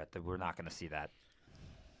my regret that we're not going to see that.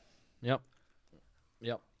 Yep.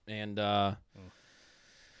 And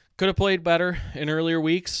could have played better in earlier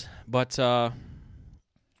weeks, but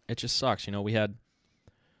it just sucks.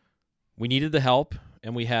 We needed the help,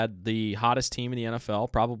 and we had the hottest team in the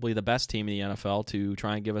NFL, probably the best team in the NFL, to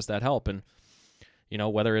try and give us that help. And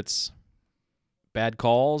whether it's bad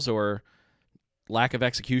calls or lack of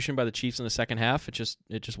execution by the Chiefs in the second half, it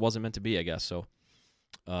just wasn't meant to be, I guess. So,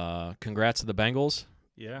 congrats to the Bengals.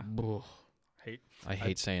 Yeah. I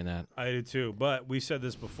hate saying that. I do too, but we said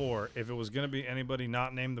this before. If it was going to be anybody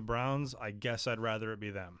not named the Browns, I guess I'd rather it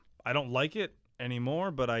be them. I don't like it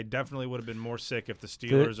anymore, but I definitely would have been more sick if the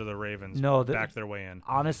Steelers or the Ravens backed their way in.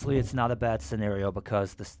 Honestly, it's not a bad scenario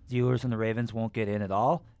because the Steelers and the Ravens won't get in at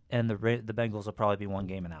all, and the Bengals will probably be one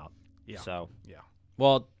game and out. Yeah. So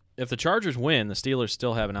Well, if the Chargers win, the Steelers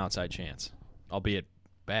still have an outside chance, albeit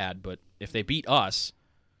bad. But if they beat us,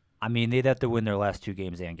 I mean, they'd have to win their last 2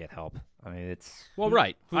 games and get help. I mean, it's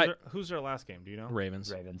right. Who's their last game? Do you know?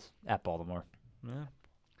 Ravens at Baltimore. Yeah.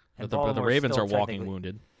 And But the Ravens still are walking technically-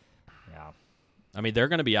 wounded. Yeah. I mean, they're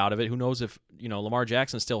going to be out of it. Who knows if Lamar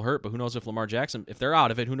Jackson's still hurt? But who knows if if they're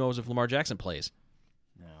out of it? Who knows if Lamar Jackson plays?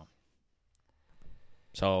 Yeah.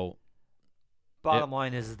 So, bottom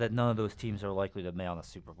line is that none of those teams are likely to mail on a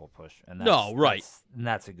Super Bowl push, and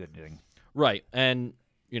that's a good thing. Right, and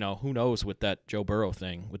who knows with that Joe Burrow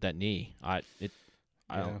thing with that knee?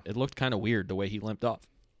 It looked kind of weird the way he limped off,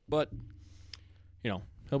 but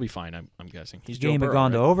he'll be fine. I'm guessing. He's the game Joe Burrow, had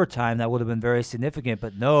gone right? to overtime. That would have been very significant,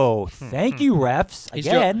 but no. Thank you, refs.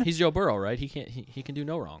 Again, He's Joe Burrow, right? He can do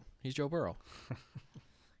no wrong. He's Joe Burrow.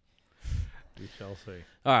 We shall see.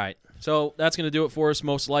 All right, so that's going to do it for us.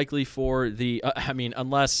 Most likely for the,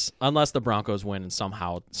 unless the Broncos win and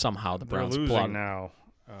somehow the Browns They're pull out losing now.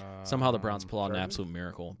 Somehow the Browns pull out an absolute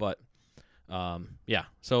miracle, but yeah.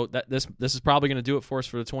 So this is probably going to do it for us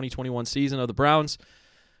for the 2021 season of the Browns.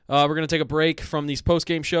 We're going to take a break from these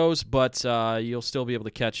post-game shows, but you'll still be able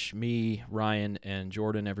to catch me, Ryan, and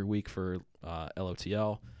Jordan every week for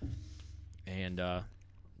LOTL. And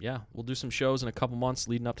yeah, we'll do some shows in a couple months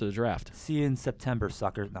leading up to the draft. see you in September,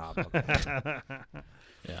 sucker. Nah, okay.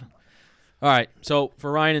 Yeah. All right. So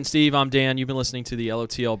for Ryan and Steve, I'm Dan. You've been listening to the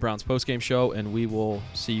LOTL Browns postgame show, and we will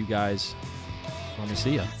see you guys when we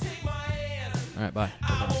see you. All right. Bye.